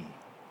see.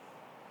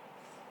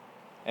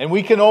 And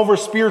we can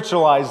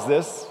over-spiritualize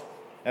this,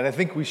 and I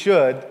think we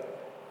should.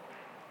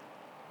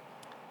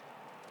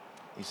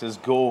 He says,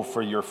 go,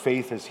 for your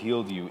faith has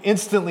healed you.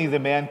 Instantly the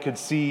man could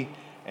see,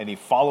 and he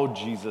followed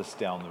Jesus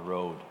down the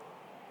road.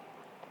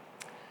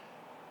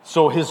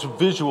 So his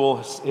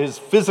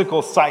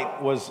physical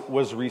sight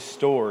was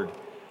restored.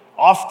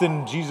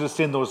 Often Jesus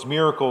in those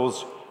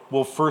miracles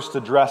will first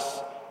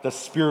address the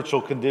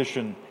spiritual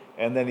condition,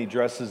 and then he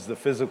addresses the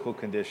physical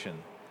condition.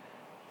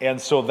 And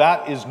so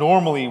that is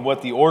normally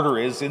what the order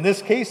is. In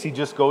this case, he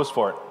just goes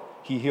for it.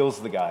 He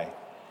heals the guy,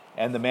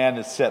 and the man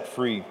is set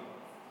free.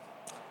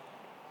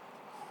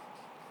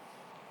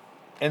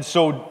 And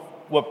so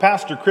what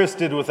Pastor Chris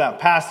did with that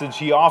passage,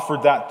 he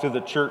offered that to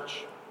the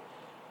church.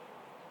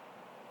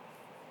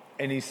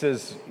 And he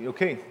says,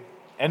 okay,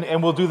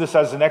 and we'll do this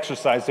as an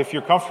exercise. If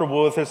you're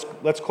comfortable with this,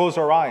 let's close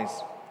our eyes.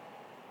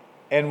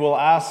 And we'll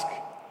ask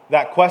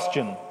that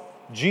question.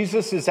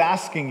 Jesus is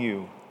asking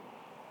you,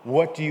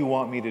 what do you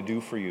want me to do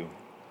for you?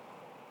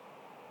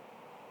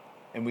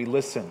 And we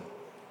listen.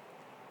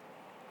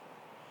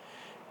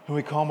 And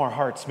we calm our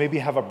hearts. Maybe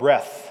have a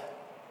breath.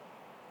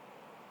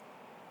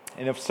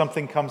 And if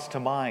something comes to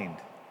mind,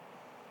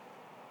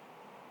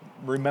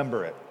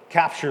 remember it.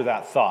 Capture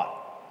that thought.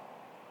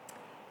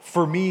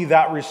 For me,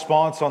 that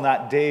response on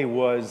that day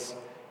was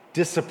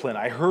discipline.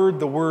 I heard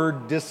the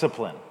word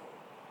discipline.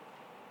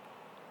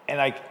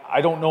 And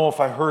I don't know if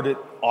I heard it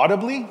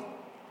audibly,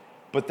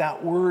 but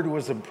that word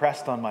was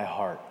impressed on my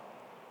heart.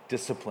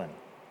 Discipline.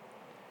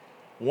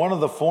 One of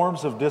the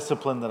forms of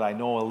discipline that I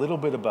know a little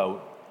bit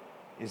about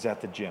is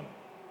at the gym.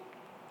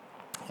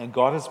 And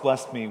God has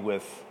blessed me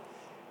with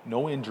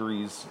no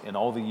injuries in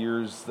all the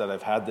years that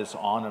I've had this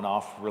on and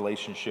off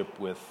relationship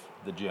with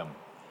the gym.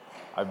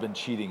 I've been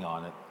cheating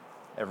on it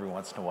every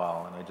once in a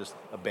while, and I just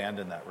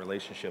abandon that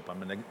relationship.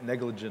 I'm a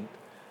negligent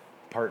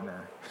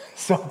partner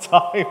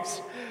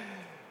sometimes.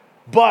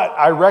 But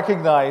I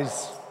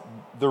recognize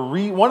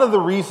one of the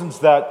reasons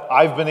that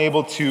I've been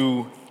able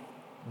to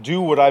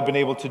do what I've been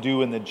able to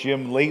do in the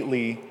gym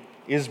lately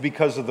is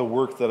because of the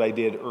work that I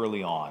did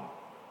early on.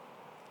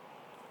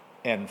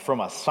 And from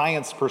a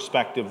science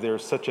perspective,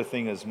 there's such a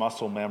thing as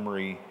muscle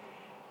memory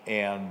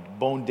and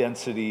bone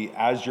density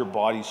as your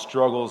body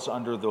struggles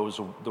under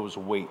those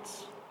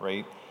weights,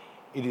 right?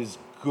 It is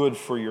good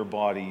for your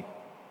body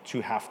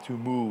to have to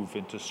move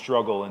and to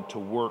struggle and to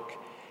work.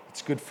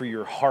 It's good for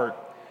your heart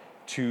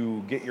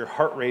to get your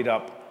heart rate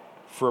up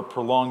for a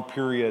prolonged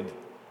period.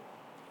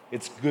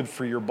 It's good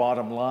for your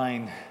bottom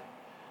line,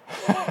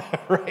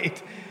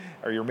 right?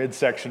 Or your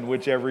midsection,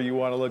 whichever way you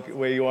want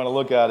to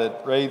look at it,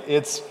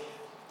 right?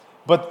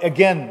 But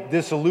again,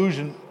 this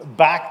illusion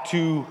back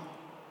to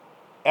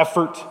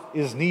effort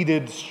is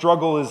needed,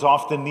 struggle is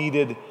often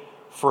needed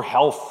for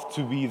health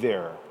to be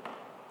there,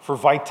 for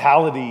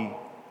vitality.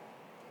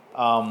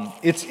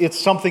 It's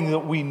something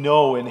that we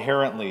know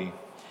inherently.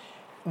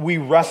 We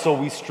wrestle,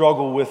 we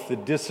struggle with the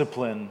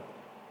discipline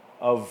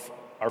of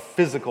our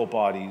physical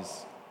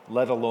bodies,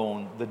 let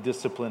alone the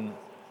discipline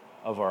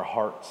of our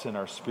hearts and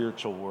our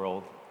spiritual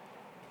world.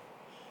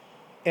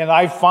 And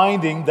I'm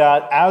finding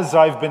that as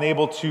I've been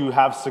able to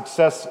have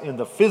success in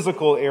the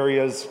physical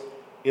areas,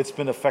 it's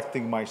been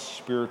affecting my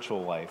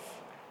spiritual life.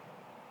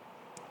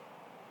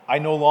 I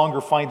no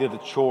longer find it a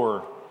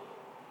chore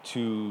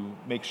to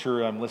make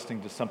sure I'm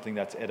listening to something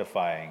that's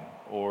edifying.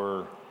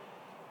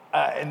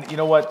 And you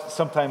know what?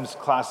 Sometimes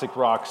classic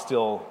rock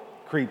still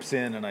creeps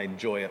in and I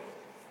enjoy it.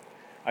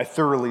 I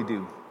thoroughly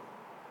do.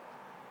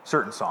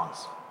 Certain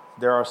songs.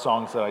 There are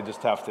songs that I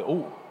just have to,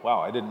 oh, wow,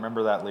 I didn't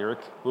remember that lyric.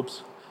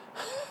 Oops.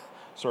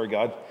 Sorry,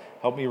 God.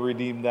 Help me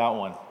redeem that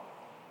one.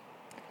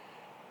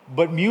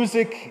 But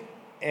music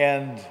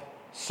and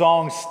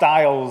song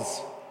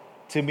styles,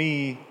 to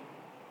me,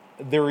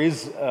 there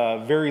is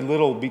very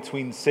little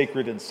between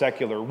sacred and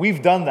secular.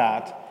 We've done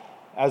that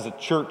as a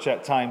church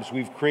at times.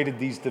 We've created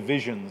these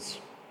divisions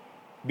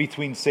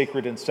between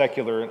sacred and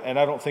secular, and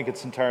I don't think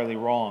it's entirely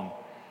wrong.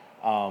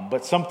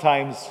 But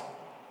sometimes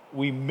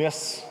we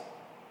miss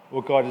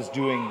what God is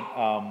doing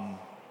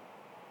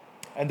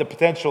and the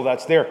potential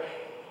that's there.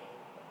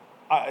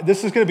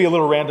 This is going to be a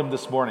little random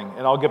this morning,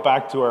 and I'll get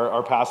back to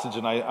our passage,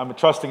 and I'm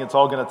trusting it's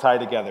all going to tie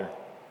together.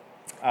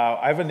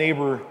 I have a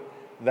neighbor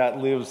that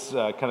lives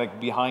kind of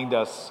behind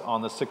us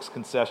on the 6th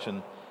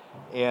concession,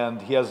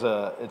 and he has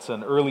it's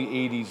an early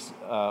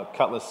 80s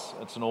Cutlass.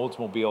 It's an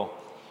Oldsmobile,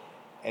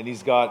 and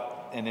he's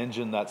got an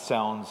engine that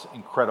sounds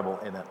incredible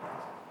in it.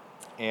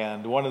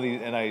 And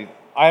I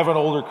have an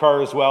older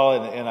car as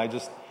well, and I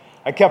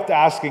kept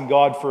asking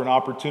God for an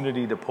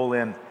opportunity to pull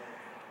in,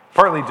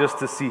 partly just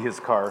to see his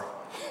car,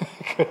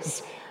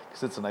 because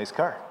it's a nice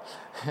car.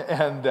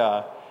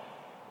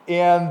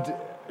 And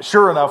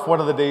sure enough,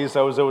 one of the days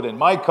I was out in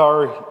my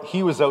car,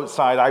 he was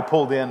outside, I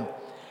pulled in,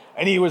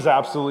 and he was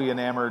absolutely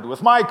enamored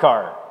with my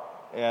car.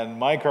 And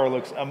my car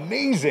looks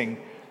amazing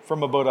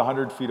from about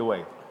 100 feet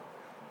away.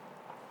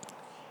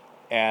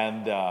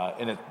 And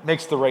it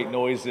makes the right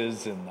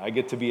noises, and I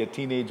get to be a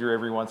teenager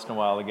every once in a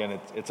while again.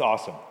 It's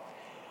awesome.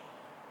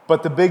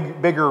 But the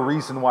bigger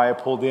reason why I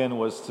pulled in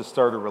was to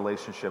start a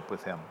relationship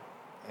with him.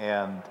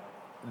 And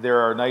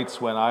there are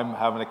nights when I'm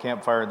having a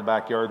campfire in the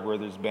backyard where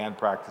there's band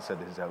practice at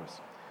his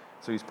house.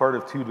 So he's part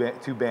of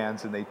two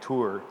bands, and they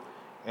tour,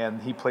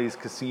 and he plays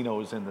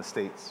casinos in the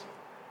States.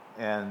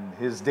 And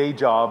his day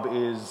job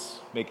is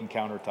making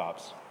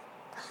countertops,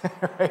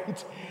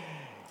 right?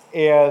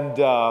 And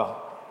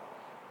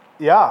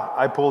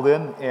I pulled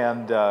in,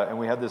 and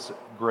we had this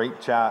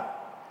great chat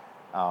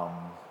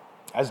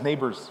as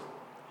neighbors.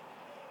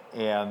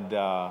 And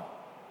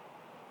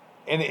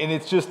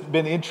it's just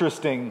been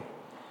interesting,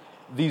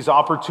 these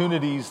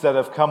opportunities that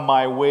have come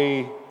my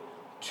way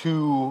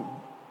to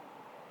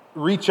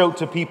reach out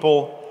to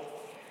people,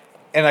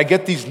 and I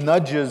get these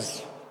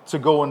nudges to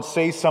go and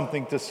say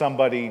something to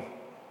somebody.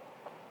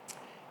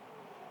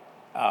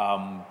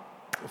 A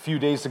few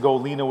days ago,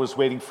 Lena was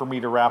waiting for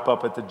me to wrap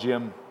up at the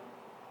gym.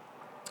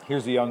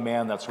 Here's a young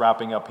man that's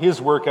wrapping up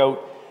his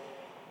workout.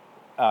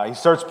 He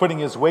starts putting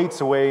his weights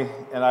away,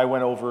 and I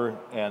went over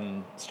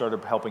and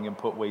started helping him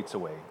put weights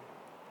away.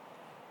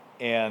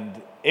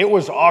 And it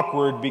was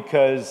awkward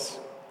because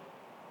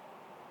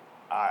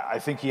I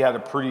think he had a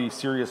pretty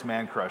serious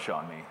man crush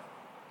on me.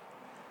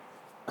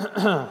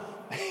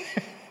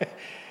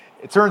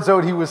 It turns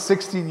out he was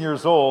 16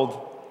 years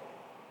old,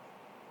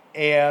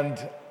 and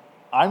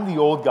I'm the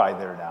old guy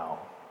there now.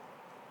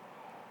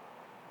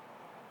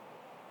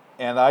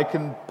 And I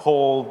can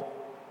pull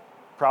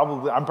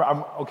probably,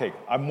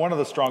 I'm one of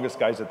the strongest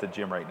guys at the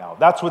gym right now.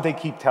 That's what they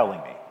keep telling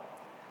me.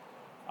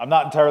 I'm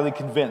not entirely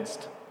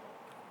convinced.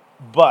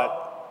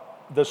 But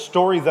the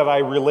story that I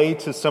relate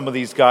to some of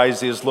these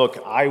guys is, look,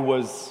 I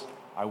was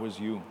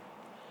you.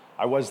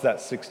 I was that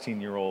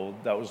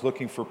 16-year-old that was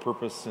looking for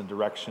purpose and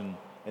direction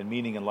and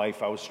meaning in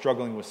life. I was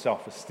struggling with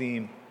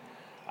self-esteem.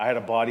 I had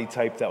a body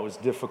type that was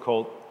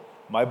difficult.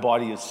 My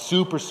body is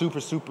super, super,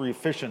 super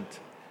efficient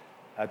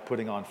at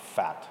putting on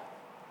fat.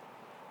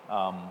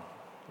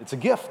 It's a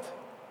gift.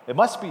 It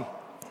must be,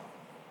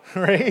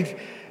 right?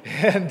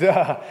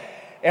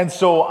 And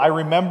so I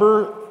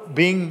remember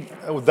being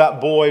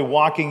that boy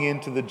walking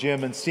into the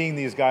gym and seeing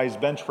these guys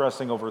bench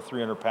pressing over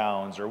 300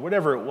 pounds or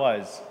whatever it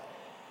was.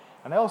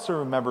 And I also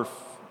remember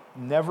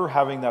never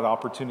having that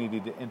opportunity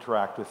to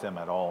interact with them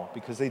at all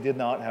because they did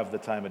not have the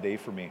time of day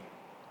for me.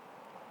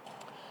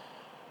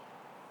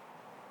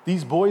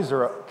 These boys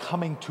are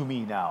coming to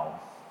me now,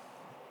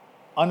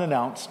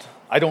 unannounced.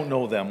 I don't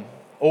know them.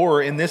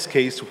 Or in this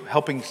case,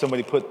 helping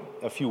somebody put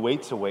a few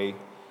weights away.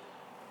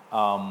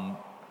 And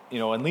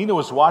Lena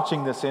was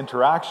watching this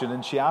interaction,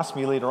 and she asked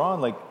me later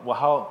on,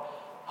 well,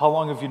 how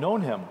long have you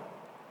known him?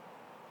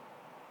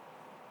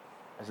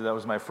 I said, that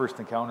was my first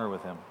encounter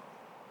with him.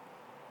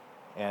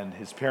 And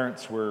his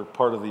parents were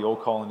part of the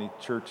Old Colony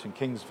Church in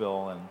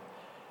Kingsville,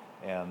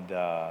 and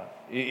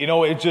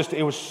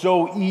it was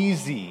so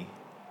easy.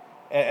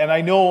 And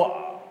I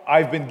know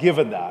I've been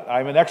given that.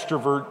 I'm an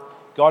extrovert.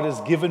 God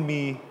has given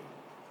me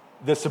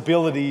this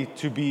ability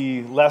to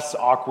be less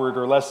awkward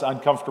or less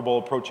uncomfortable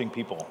approaching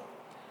people.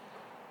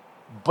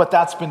 But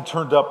that's been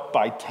turned up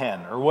by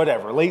 10 or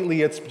whatever.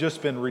 Lately, it's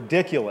just been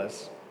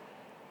ridiculous.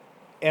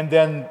 And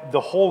then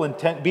the whole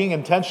being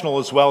intentional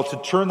as well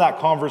to turn that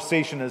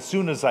conversation as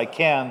soon as I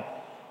can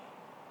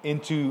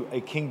into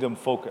a kingdom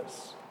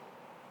focus.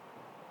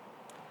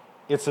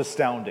 It's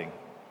astounding.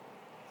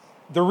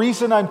 The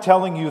reason I'm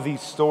telling you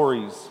these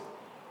stories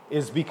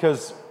is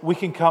because we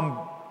can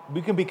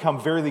become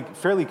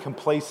fairly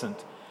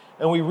complacent.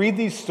 And we read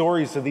these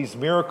stories of these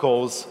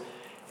miracles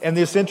and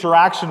this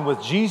interaction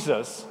with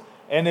Jesus,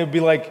 and it'd be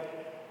like,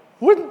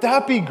 wouldn't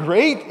that be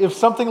great if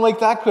something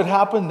like that could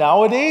happen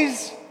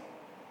nowadays?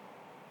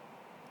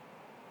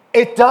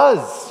 It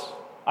does.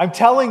 I'm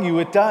telling you,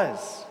 it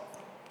does.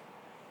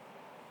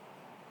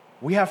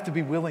 We have to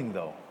be willing,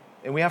 though,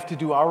 and we have to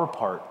do our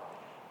part.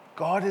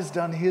 God has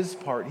done his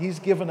part. He's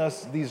given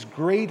us these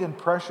great and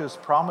precious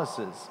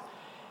promises.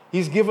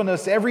 He's given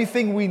us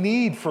everything we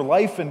need for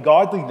life and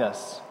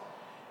godliness.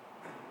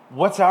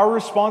 What's our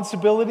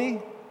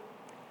responsibility?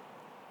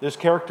 There's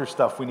character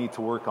stuff we need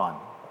to work on.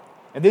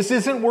 And this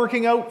isn't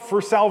working out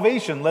for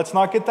salvation. Let's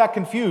not get that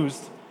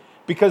confused,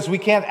 because we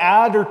can't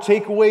add or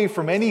take away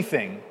from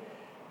anything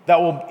that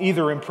will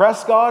either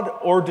impress God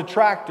or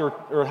detract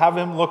or have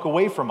him look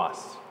away from us.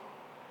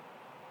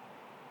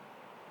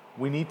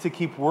 We need to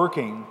keep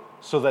working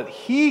so that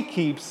he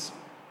keeps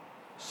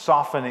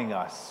softening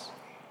us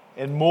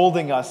and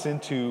molding us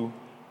into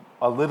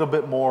a little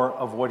bit more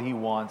of what he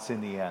wants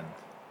in the end.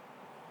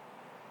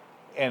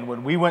 And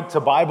when we went to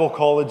Bible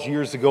college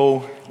years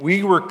ago,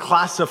 we were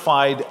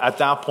classified at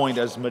that point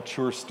as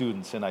mature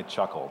students, and I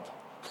chuckled.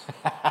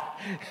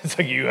 It's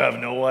like, you have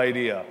no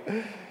idea.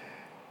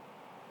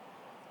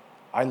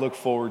 I look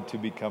forward to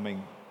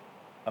becoming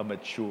a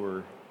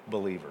mature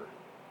believer.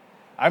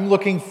 I'm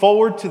looking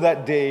forward to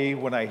that day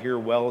when I hear,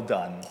 well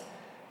done,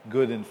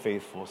 good and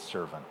faithful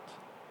servant.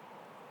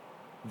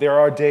 There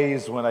are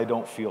days when I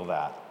don't feel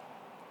that.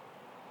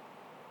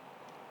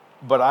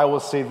 But I will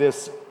say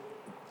this,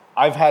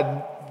 I've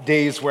had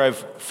days where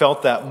I've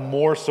felt that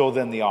more so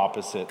than the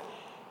opposite.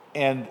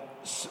 And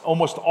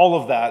almost all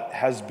of that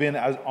has been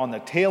on the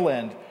tail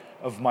end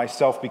of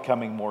myself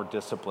becoming more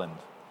disciplined.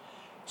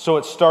 So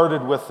it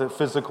started with the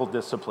physical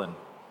discipline.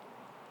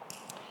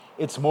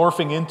 It's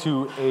morphing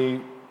into a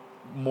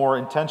more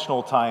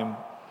intentional time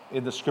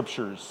in the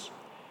scriptures.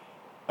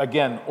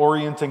 Again,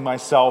 orienting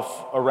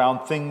myself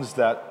around things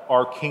that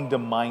are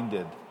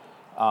kingdom-minded.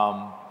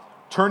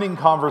 Turning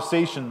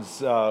conversations.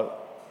 The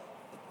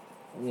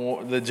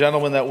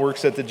gentleman that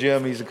works at the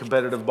gym, he's a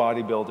competitive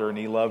bodybuilder, and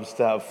he loves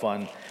to have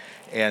fun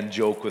and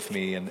joke with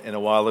me. And a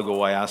while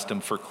ago, I asked him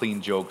for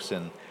clean jokes,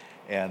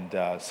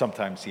 and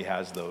sometimes he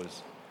has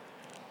those.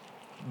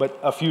 But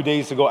a few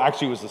days ago,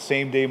 actually it was the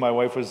same day my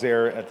wife was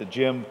there at the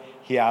gym,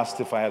 he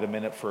asked if I had a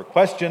minute for a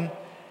question,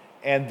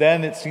 and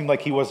then it seemed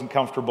like he wasn't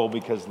comfortable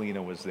because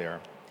Lena was there.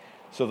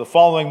 So the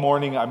following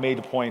morning, I made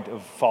a point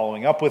of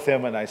following up with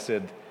him, and I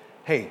said,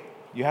 hey,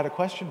 you had a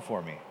question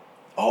for me?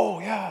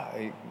 Oh, yeah,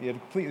 he had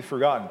completely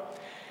forgotten.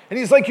 And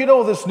he's like,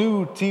 this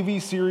new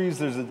TV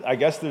series, I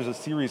guess there's a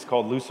series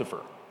called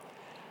Lucifer.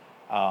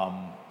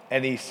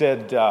 And he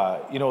said,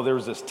 there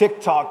was this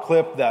TikTok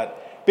clip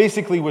that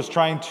basically was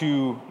trying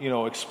to,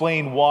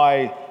 explain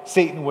why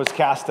Satan was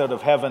cast out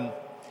of heaven.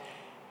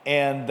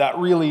 And that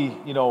really,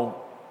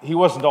 he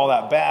wasn't all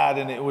that bad.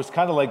 And it was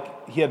kind of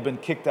like he had been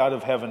kicked out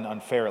of heaven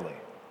unfairly.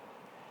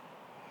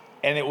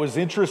 And it was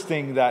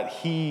interesting that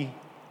he,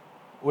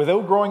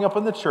 without growing up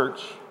in the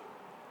church,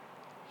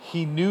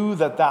 he knew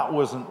that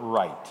wasn't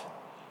right.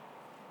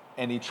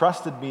 And he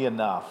trusted me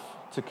enough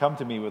to come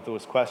to me with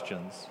those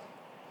questions.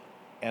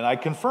 And I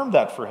confirmed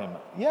that for him.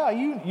 Yeah,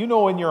 you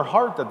know in your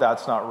heart that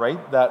that's not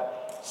right,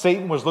 that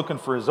Satan was looking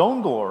for his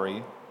own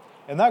glory,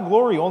 and that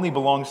glory only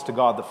belongs to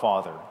God the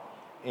Father.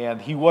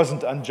 And he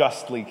wasn't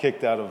unjustly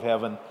kicked out of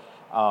heaven.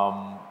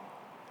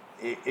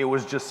 It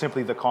was just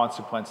simply the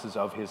consequences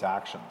of his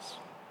actions.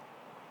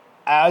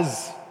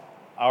 As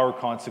there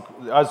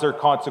are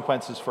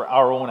consequences for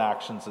our own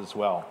actions as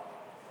well.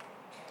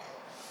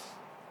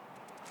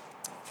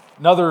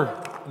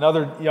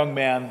 Another young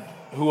man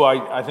who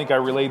I think I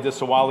relayed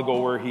this a while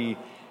ago, where he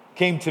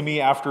came to me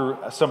after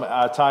some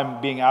time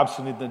being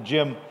absent in the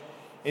gym,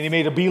 and he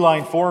made a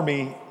beeline for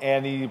me,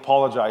 and he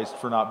apologized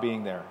for not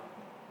being there.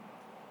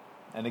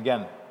 And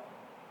again,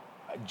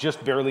 I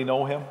just barely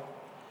know him.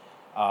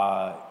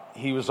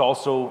 He was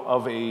also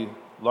of a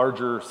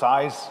larger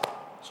size,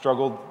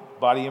 struggled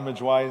body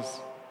image-wise,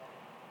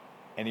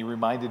 and he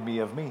reminded me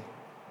of me,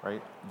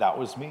 right? That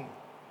was me.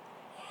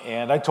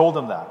 And I told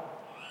him that.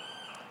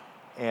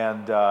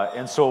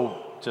 And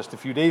so just a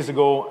few days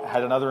ago, I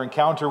had another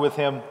encounter with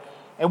him,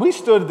 and we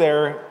stood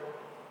there,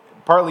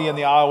 partly in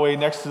the aisleway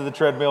next to the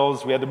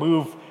treadmills. We had to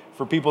move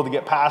for people to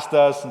get past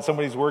us, and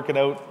somebody's working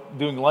out,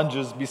 doing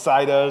lunges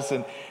beside us,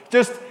 and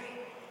just,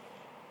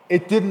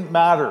 it didn't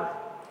matter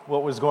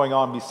what was going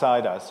on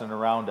beside us and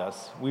around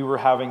us. We were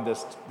having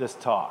this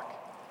talk.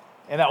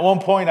 And at one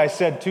point I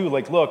said too,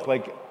 look,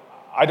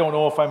 I don't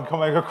know if I'm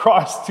coming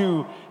across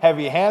too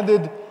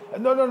heavy-handed.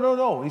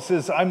 No. He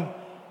says,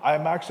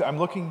 I'm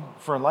looking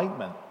for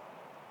enlightenment.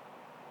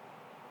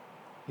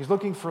 He's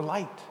looking for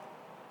light.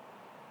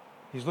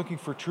 He's looking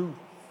for truth.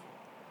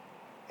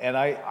 And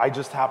I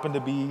just happen to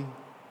be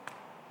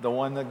the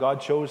one that God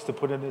chose to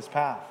put in his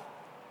path.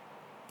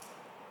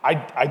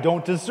 I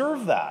don't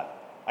deserve that.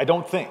 I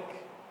don't think.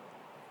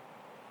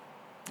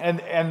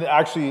 And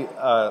actually,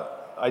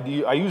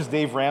 I use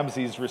Dave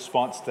Ramsey's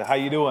response to "How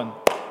you doing?"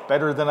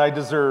 Better than I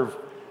deserve.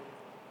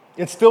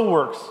 It still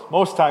works.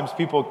 Most times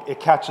it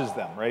catches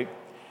them, right?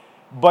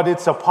 But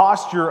it's a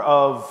posture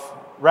of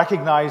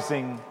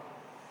recognizing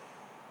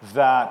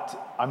that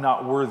I'm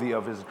not worthy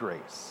of his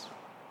grace.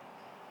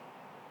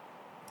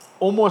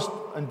 Almost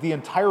the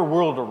entire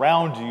world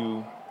around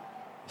you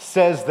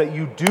says that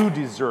you do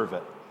deserve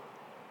it.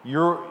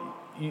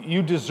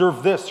 You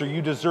deserve this or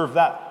you deserve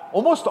that.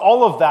 Almost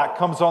all of that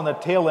comes on the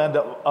tail end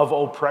of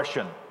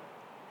oppression,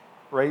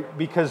 right?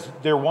 Because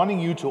they're wanting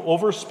you to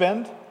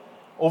overspend,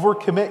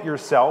 overcommit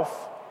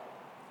yourself,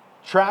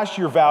 trash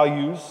your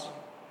values,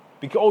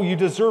 because, you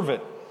deserve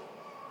it.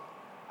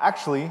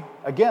 Actually,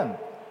 again,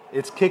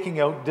 it's kicking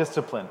out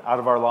discipline out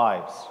of our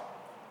lives.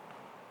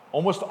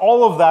 Almost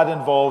all of that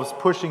involves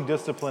pushing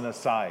discipline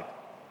aside.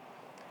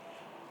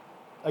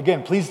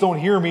 Again, please don't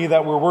hear me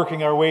that we're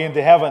working our way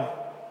into heaven.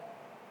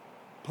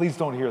 Please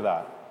don't hear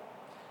that.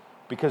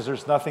 Because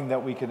there's nothing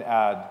that we can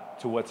add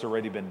to what's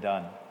already been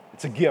done.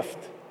 It's a gift.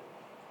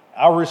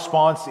 Our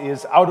response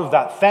is, out of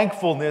that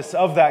thankfulness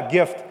of that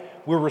gift,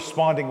 we're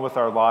responding with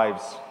our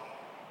lives.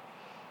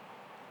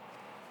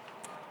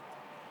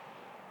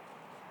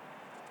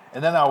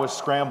 And then I was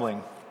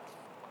scrambling.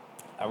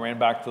 I ran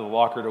back to the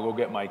locker to go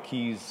get my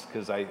keys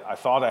because I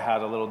thought I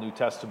had a little New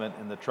Testament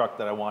in the truck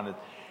that I wanted.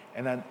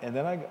 And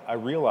then I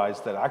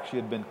realized that actually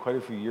it had been quite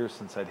a few years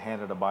since I'd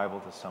handed a Bible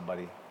to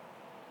somebody.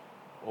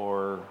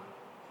 Or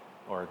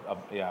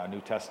a New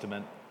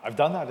Testament. I've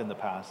done that in the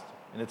past,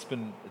 and it's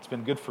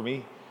been good for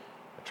me.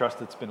 I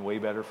trust it's been way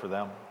better for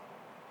them.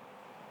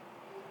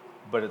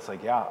 But it's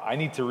I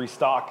need to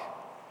restock.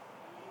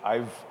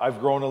 I've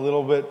grown a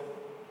little bit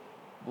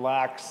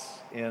lax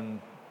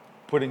in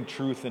putting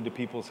truth into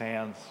people's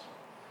hands.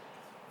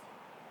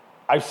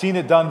 I've seen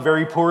it done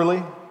very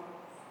poorly.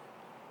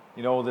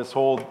 This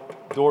whole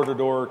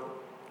door-to-door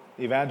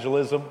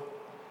evangelism.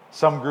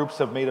 Some groups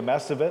have made a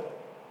mess of it.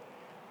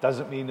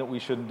 Doesn't mean that we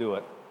shouldn't do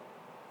it.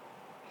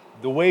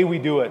 The way we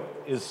do it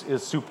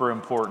is super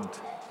important.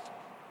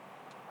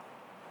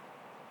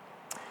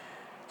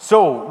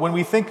 So, when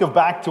we think of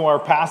back to our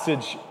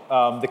passage,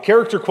 the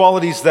character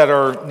qualities that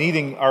are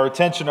needing our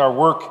attention, our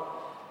work,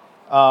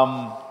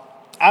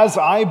 as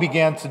I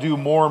began to do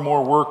more and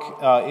more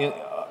work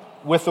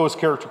with those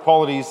character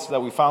qualities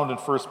that we found in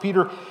 1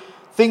 Peter,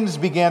 things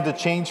began to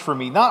change for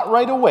me. Not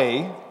right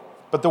away,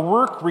 but the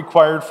work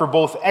required for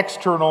both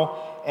external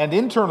and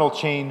internal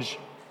change,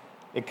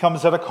 it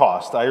comes at a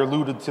cost. I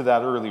alluded to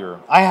that earlier.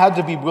 I had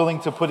to be willing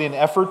to put in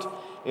effort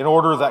in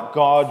order that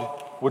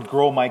God would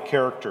grow my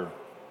character.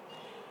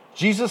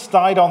 Jesus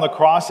died on the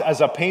cross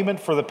as a payment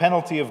for the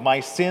penalty of my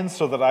sins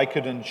so that I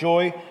could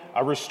enjoy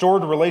a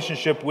restored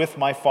relationship with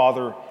my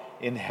Father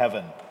in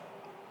heaven.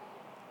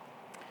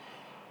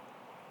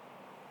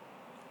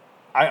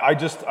 I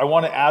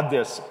want to add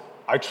this.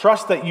 I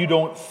trust that you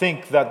don't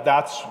think that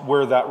that's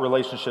where that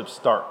relationship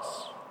starts.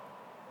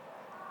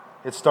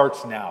 It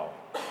starts now.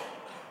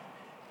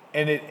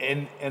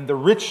 And the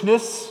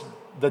richness,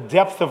 the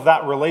depth of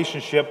that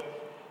relationship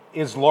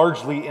is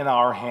largely in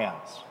our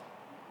hands.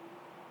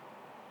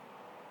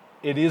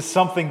 It is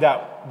something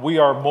that we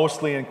are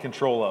mostly in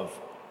control of,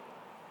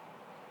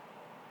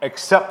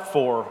 except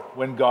for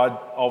when God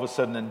all of a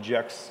sudden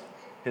injects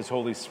His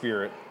Holy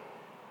Spirit,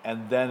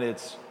 and then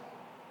it's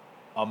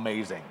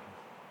amazing.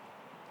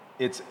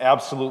 It's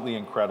absolutely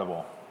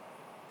incredible.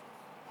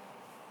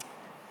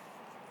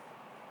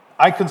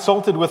 I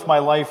consulted with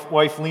my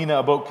wife Lena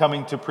about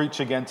coming to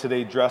preach again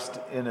today dressed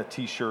in a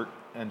t-shirt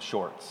and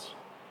shorts.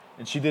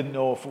 And she didn't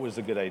know if it was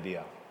a good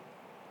idea.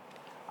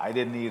 I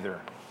didn't either.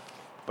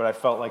 But I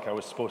felt like I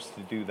was supposed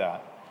to do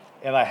that.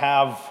 And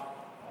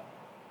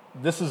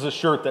this is a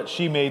shirt that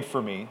she made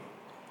for me.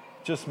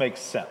 It just makes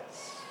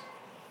sense.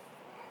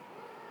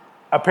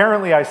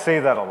 Apparently I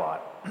say that a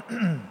lot.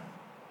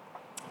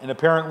 And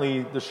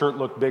apparently the shirt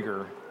looked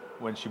bigger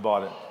when she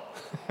bought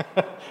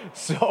it.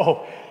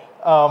 So,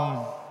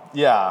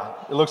 Yeah,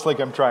 it looks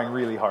like I'm trying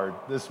really hard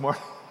this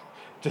morning,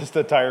 just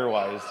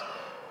attire-wise.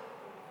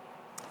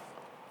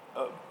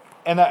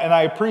 And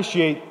I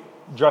appreciate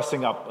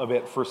dressing up a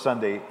bit for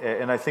Sunday,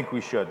 and I think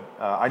we should.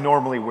 I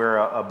normally wear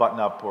a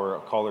button-up or a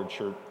collared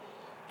shirt,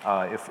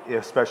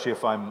 especially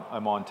if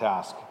I'm on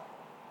task.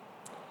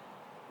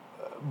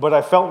 But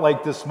I felt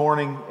like this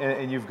morning,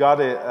 and you've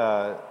got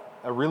a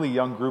really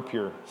young group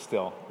here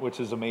still, which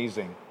is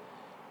amazing.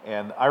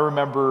 And I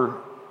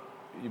remember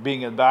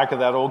being in the back of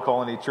that old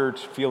colony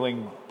church,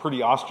 feeling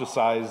pretty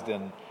ostracized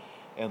and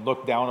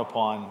looked down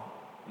upon,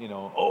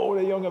 oh,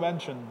 the young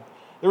mention.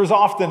 There was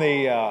often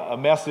a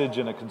message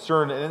and a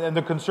concern, and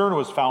the concern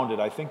was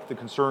founded. I think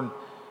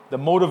the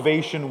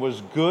motivation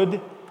was good.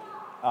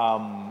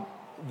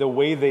 The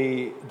way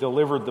they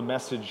delivered the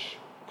message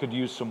could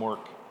use some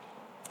work.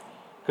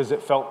 Because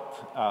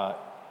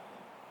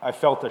I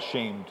felt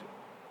ashamed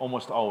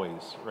almost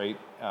always, right?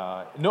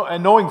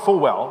 And knowing full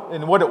well,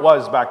 and what it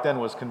was back then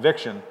was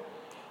conviction,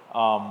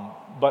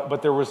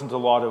 but there wasn't a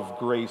lot of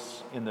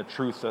grace in the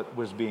truth that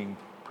was being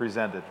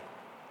presented.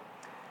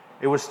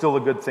 It was still a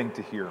good thing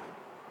to hear,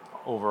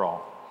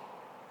 overall.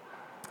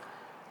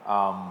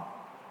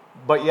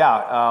 But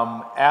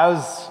yeah,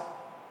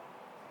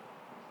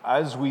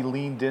 as we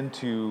leaned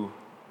into,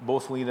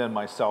 both Lena and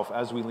myself,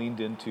 as we leaned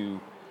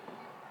into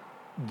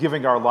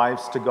giving our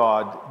lives to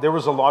God, there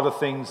was a lot of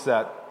things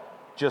that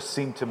just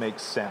seemed to make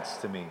sense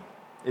to me.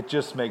 It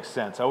just makes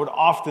sense. I would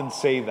often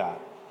say that.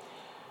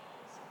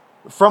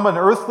 From an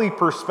earthly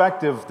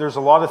perspective, there's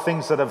a lot of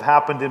things that have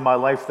happened in my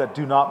life that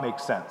do not make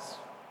sense.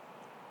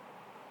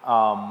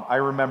 I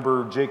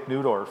remember Jake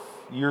Newdorf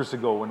years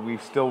ago when we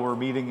still were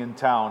meeting in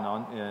town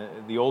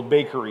on the old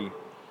bakery.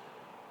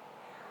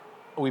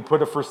 We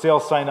put a for sale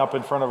sign up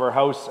in front of our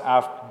house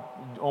after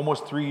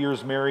almost 3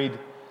 years married.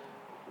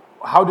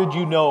 How did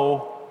you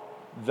know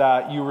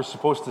that you were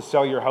supposed to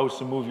sell your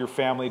house and move your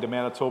family to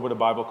Manitoba to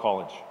Bible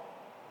college?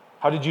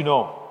 How did you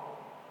know?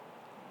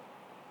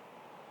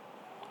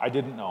 I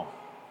didn't know.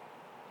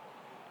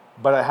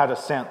 But I had a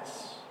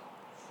sense.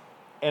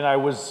 And I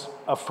was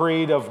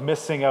afraid of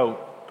missing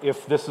out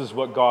if this is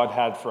what God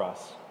had for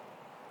us.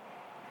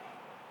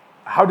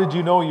 How did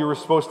you know you were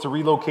supposed to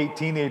relocate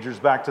teenagers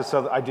back to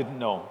South? I didn't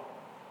know.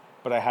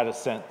 But I had a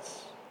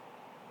sense.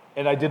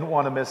 And I didn't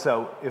want to miss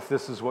out if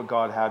this is what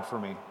God had for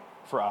me,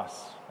 for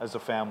us as a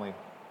family.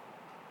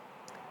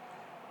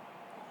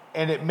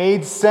 And it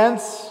made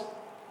sense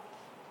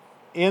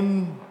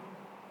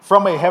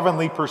from a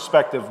heavenly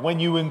perspective. When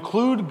you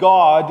include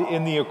God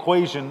in the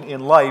equation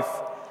in life,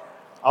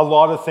 a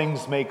lot of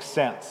things make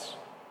sense.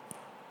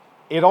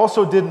 It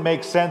also didn't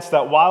make sense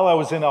that while I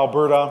was in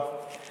Alberta,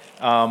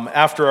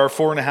 after our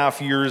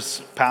 4.5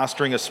 years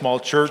pastoring a small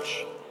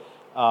church,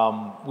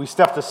 we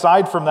stepped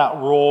aside from that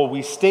role.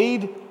 We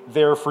stayed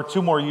there for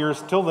 2 more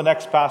years till the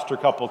next pastor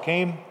couple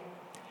came.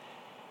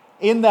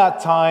 In that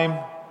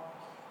time,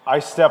 I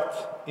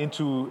stepped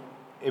into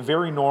a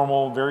very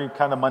normal, very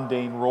kind of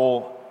mundane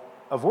role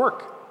of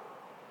work.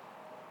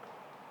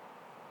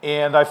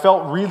 And I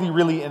felt really,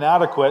 really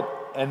inadequate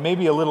and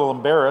maybe a little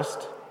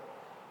embarrassed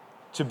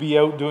to be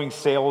out doing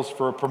sales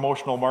for a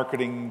promotional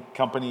marketing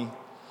company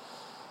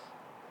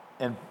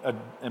and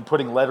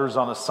putting letters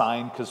on a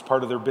sign because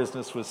part of their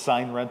business was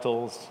sign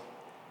rentals.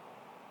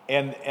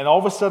 And all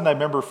of a sudden I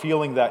remember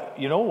feeling that,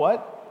 you know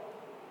what?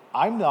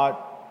 I'm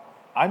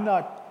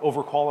not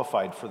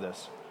overqualified for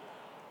this.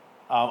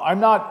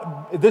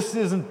 This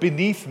isn't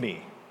beneath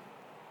me.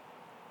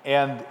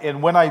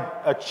 And when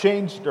I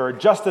changed or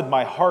adjusted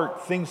my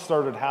heart, things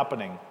started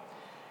happening.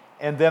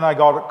 And then I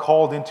got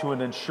called into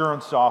an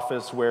insurance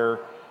office where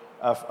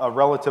a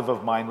relative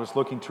of mine was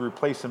looking to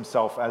replace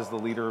himself as the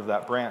leader of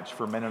that branch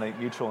for Mennonite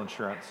Mutual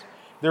Insurance.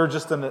 They're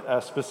just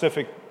a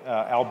specific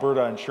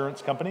Alberta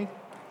insurance company.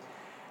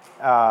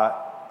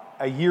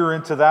 A year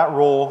into that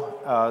role,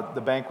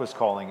 the bank was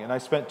calling, and I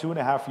spent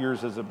 2.5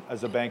 years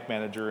as a bank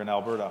manager in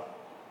Alberta.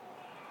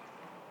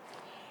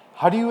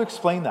 How do you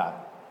explain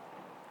that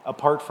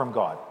apart from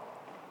God?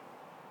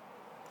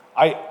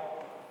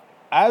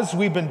 As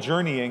we've been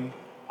journeying,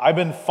 I've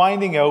been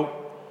finding out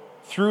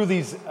through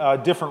these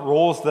different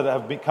roles that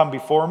have come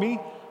before me,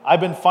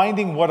 I've been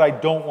finding what I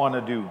don't want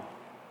to do.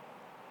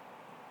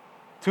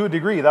 To a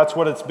degree, that's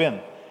what it's been.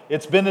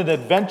 It's been an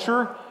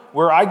adventure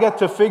where I get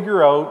to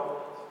figure out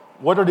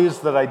what it is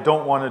that I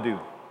don't want to do.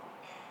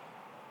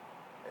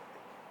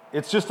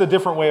 It's just a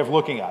different way of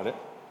looking at it.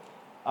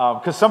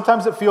 Because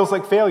sometimes it feels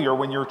like failure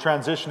when you're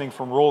transitioning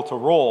from role to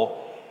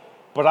role.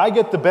 But I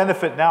get the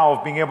benefit now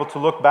of being able to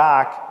look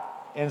back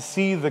and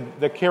see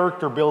the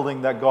character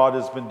building that God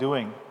has been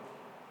doing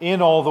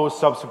in all those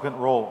subsequent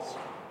roles.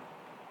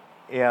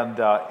 And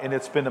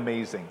it's been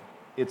amazing.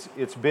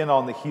 It's been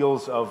on the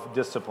heels of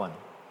discipline.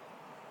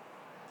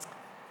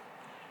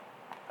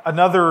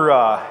 Another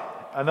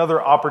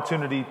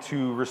opportunity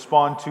to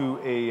respond to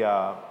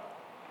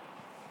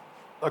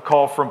a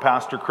call from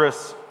Pastor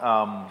Chris.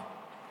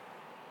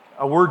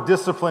 A word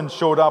discipline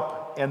showed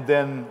up, and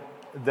then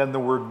the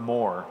word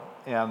more.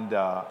 And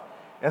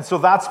so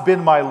that's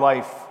been my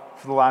life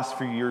for the last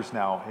few years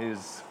now,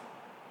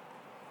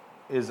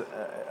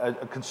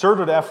 a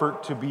concerted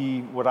effort to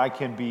be what I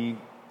can be,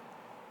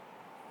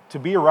 to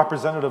be a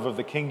representative of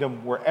the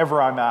kingdom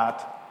wherever I'm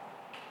at.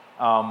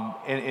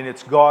 And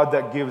it's God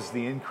that gives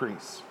the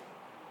increase.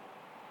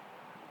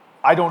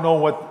 I don't know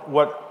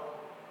what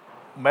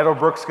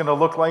Meadowbrook's going to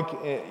look like,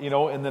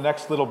 in the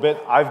next little bit.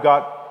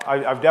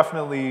 I've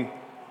definitely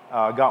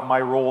got my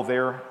role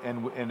there,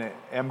 and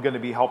am going to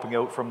be helping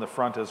out from the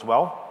front as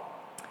well.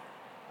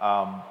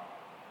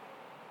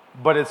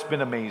 But it's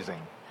been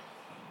amazing.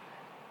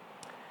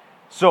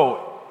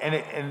 So, and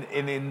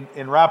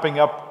in wrapping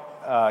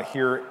up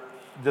here,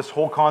 this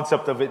whole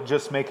concept of it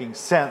just making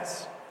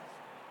sense,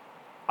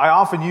 I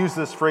often use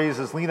this phrase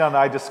as Lena and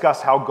I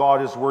discuss how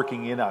God is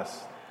working in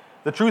us.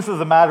 The truth of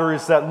the matter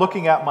is that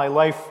looking at my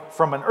life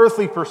from an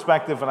earthly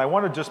perspective, and I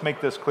want to just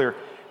make this clear,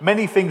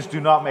 many things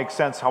do not make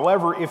sense.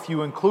 However, if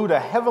you include a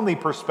heavenly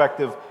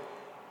perspective,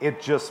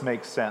 it just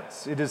makes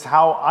sense. It is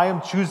how I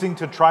am choosing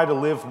to try to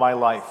live my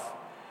life,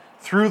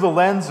 through the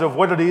lens of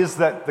what it is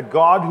that the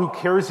God who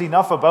cares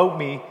enough about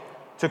me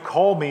to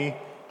call me,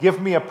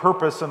 give me a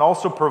purpose, and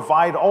also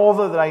provide all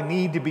that I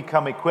need to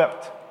become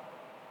equipped.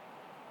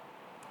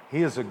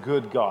 He is a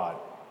good God,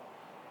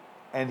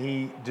 and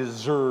He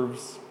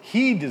deserves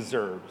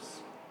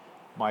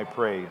my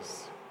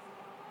praise.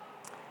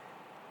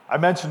 I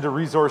mentioned a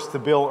resource to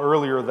Bill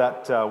earlier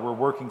that we're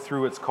working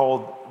through. It's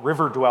called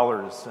River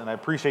Dwellers, and I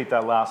appreciate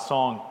that last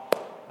song,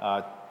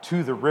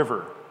 To the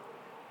River.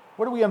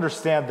 What do we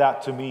understand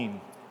that to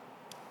mean?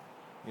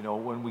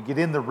 When we get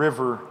in the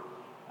river,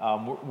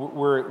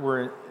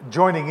 we're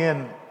joining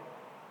in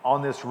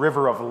on this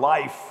river of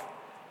life,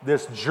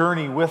 this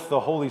journey with the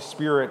Holy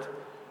Spirit.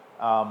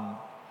 And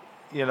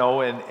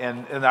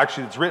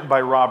actually it's written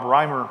by Rob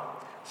Reimer.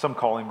 Some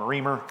call him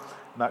Reimer.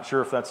 I'm not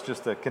sure if that's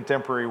just a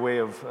contemporary way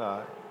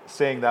of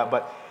saying that,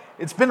 but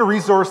it's been a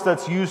resource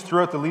that's used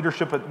throughout the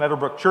leadership at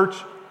Meadowbrook Church,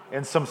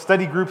 and some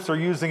study groups are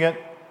using it.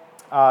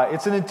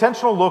 It's an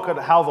intentional look at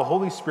how the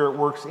Holy Spirit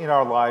works in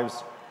our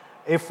lives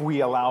if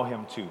we allow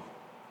Him to.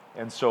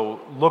 And so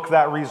look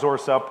that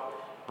resource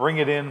up, bring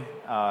it in,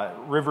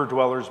 River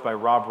Dwellers by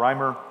Rob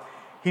Reimer.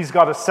 He's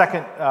got a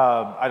second,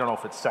 I don't know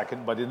if it's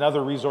second, but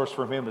another resource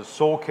from him is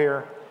Soul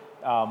Care.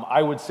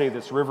 I would say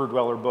this River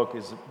Dweller book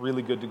is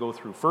really good to go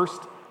through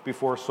first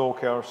before Soul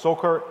Care.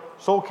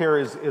 Soul Care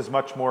is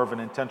much more of an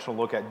intentional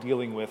look at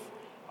dealing with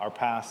our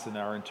past and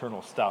our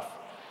internal stuff.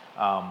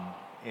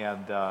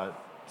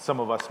 Some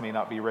of us may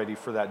not be ready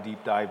for that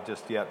deep dive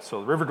just yet.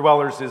 So River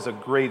Dwellers is a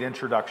great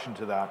introduction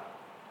to that.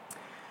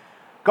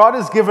 God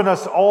has given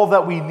us all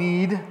that we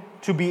need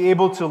to be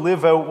able to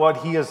live out what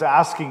He is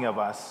asking of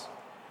us.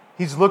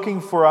 He's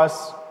looking for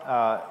us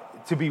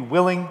to be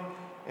willing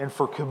and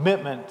for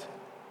commitment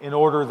in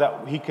order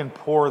that He can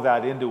pour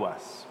that into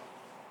us.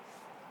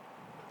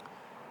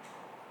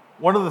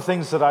 One of the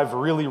things that I've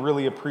really,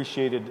 really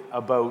appreciated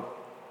about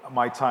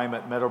my time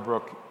at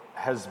Meadowbrook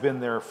has been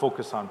their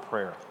focus on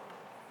prayer.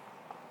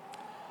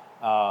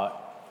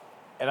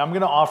 And I'm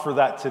going to offer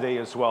that today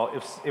as well.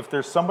 If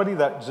there's somebody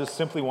that just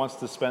simply wants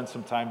to spend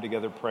some time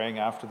together praying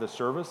after the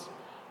service,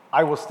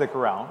 I will stick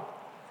around.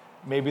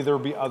 Maybe there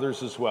will be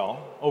others as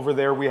well. Over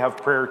there we have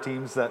prayer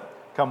teams that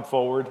come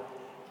forward.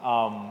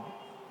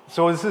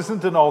 So this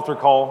isn't an altar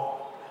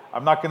call.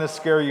 I'm not going to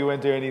scare you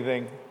into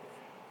anything.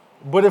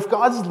 But if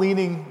God's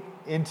leaning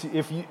into,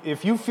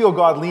 if you feel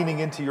God leaning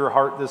into your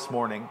heart this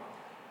morning,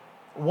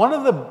 one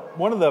of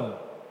the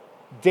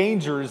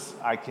dangers,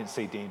 I can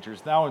say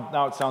dangers,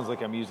 now it sounds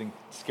like I'm using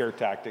scare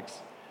tactics.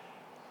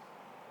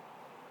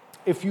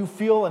 If you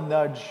feel a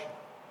nudge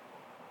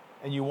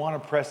and you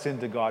want to press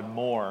into God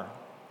more,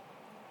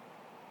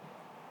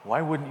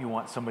 why wouldn't you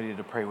want somebody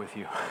to pray with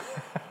you?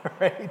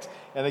 Right?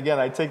 And again,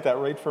 I take that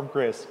right from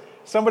Chris.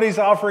 Somebody's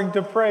offering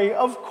to pray,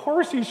 of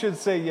course you should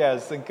say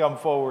yes and come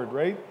forward,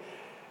 right?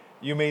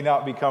 You may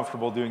not be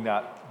comfortable doing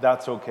that.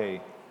 That's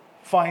okay.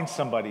 Find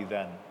somebody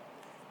then.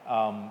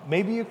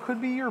 Maybe it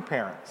could be your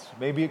parents.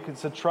 Maybe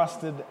it's a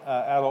trusted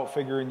adult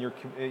figure in your,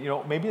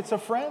 maybe it's a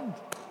friend.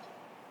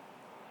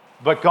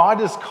 But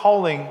God is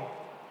calling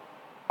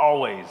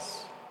always.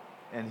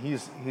 And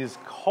He's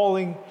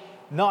calling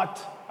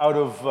not out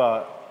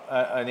of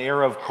an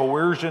air of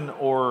coercion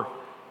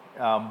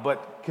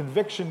but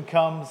conviction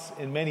comes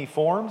in many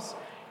forms.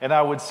 And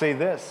I would say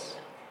this,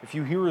 if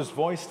you hear His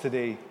voice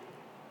today,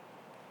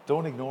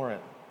 don't ignore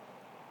it.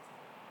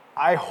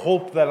 I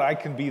hope that I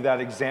can be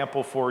that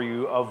example for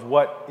you of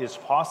what is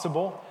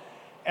possible.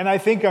 And I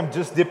think I'm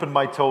just dipping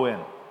my toe in,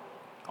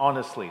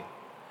 honestly.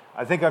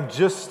 I think I'm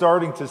just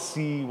starting to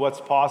see what's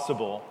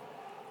possible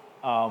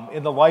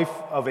in the life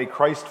of a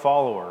Christ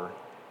follower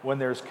when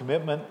there's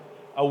commitment,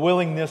 a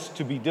willingness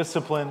to be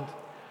disciplined,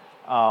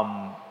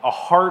 a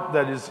heart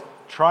that is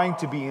trying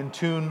to be in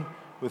tune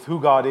with who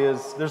God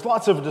is. There's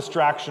lots of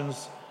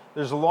distractions.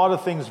 There's a lot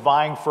of things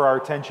vying for our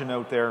attention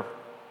out there.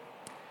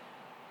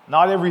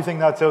 Not everything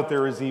that's out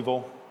there is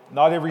evil.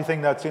 Not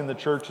everything that's in the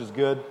church is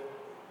good.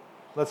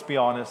 Let's be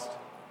honest.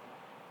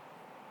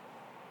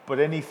 But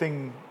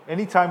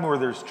anytime where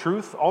there's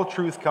truth, all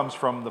truth comes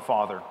from the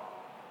Father.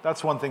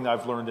 That's one thing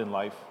I've learned in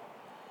life.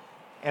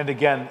 And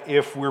again,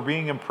 if we're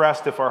being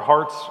impressed, if our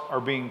hearts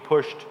are being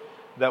pushed,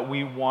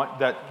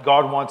 that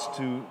God wants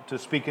to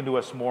speak into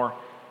us more,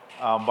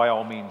 by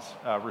all means,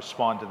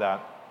 respond to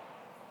that.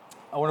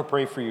 I want to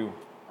pray for you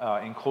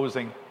in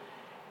closing,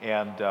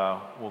 and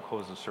we'll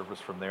close the service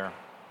from there.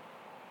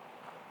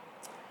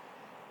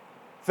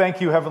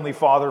 Thank you, Heavenly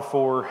Father,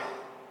 for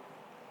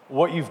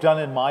what you've done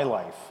in my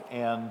life,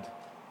 and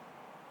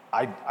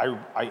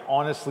I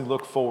honestly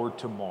look forward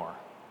to more.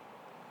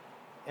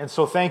 And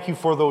so thank you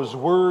for those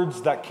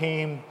words that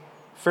came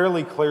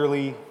fairly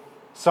clearly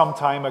some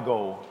time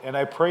ago. And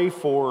I pray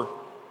for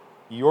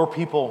your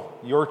people,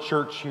 your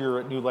church here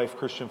at New Life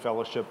Christian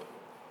Fellowship.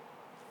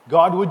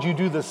 God, would you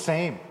do the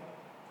same?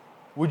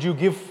 Would you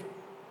give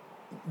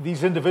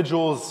these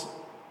individuals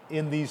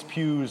in these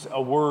pews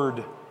a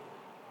word?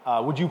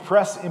 Would you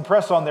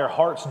impress on their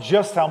hearts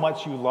just how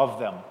much you love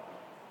them,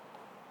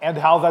 and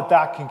how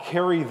that can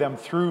carry them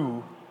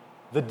through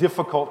the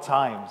difficult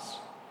times?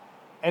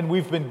 And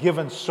we've been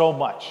given so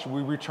much.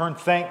 We return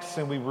thanks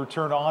and we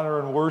return honor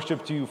and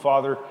worship to you,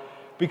 Father,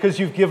 because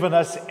you've given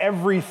us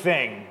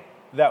everything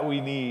that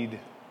we need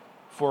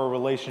for a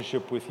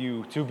relationship with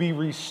you, to be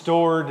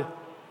restored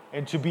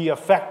and to be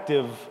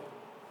effective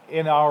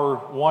in our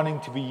wanting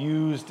to be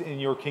used in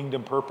your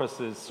kingdom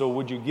purposes. So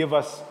would you give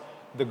us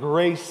the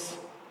grace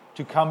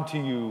to come to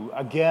you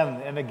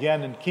again and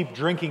again and keep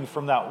drinking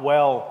from that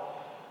well,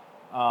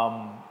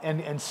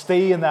 and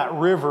stay in that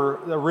river,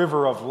 the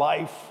river of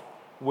life,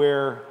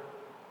 where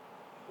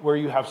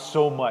you have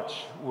so much,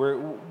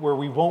 where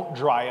we won't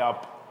dry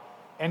up.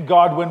 And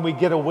God, when we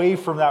get away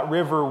from that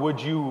river, would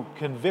you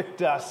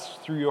convict us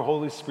through your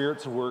Holy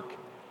Spirit's work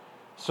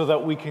so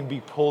that we can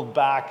be pulled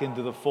back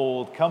into the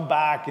fold, come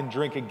back and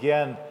drink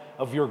again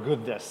of your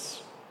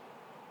goodness.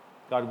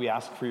 God, we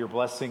ask for your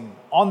blessing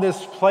on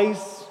this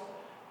place,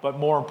 but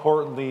more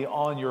importantly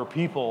on your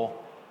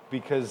people,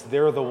 because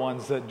they're the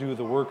ones that do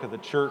the work of the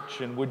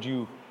church. And would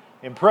you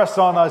impress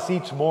on us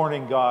each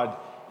morning, God,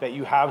 that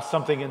you have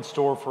something in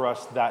store for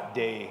us that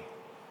day.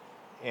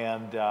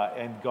 And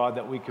God,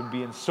 that we can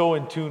be so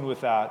in tune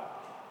with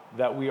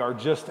that we are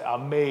just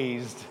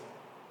amazed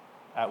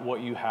at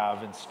what you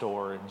have in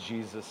store. In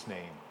Jesus'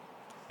 name,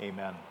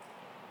 amen.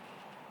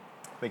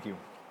 Thank you.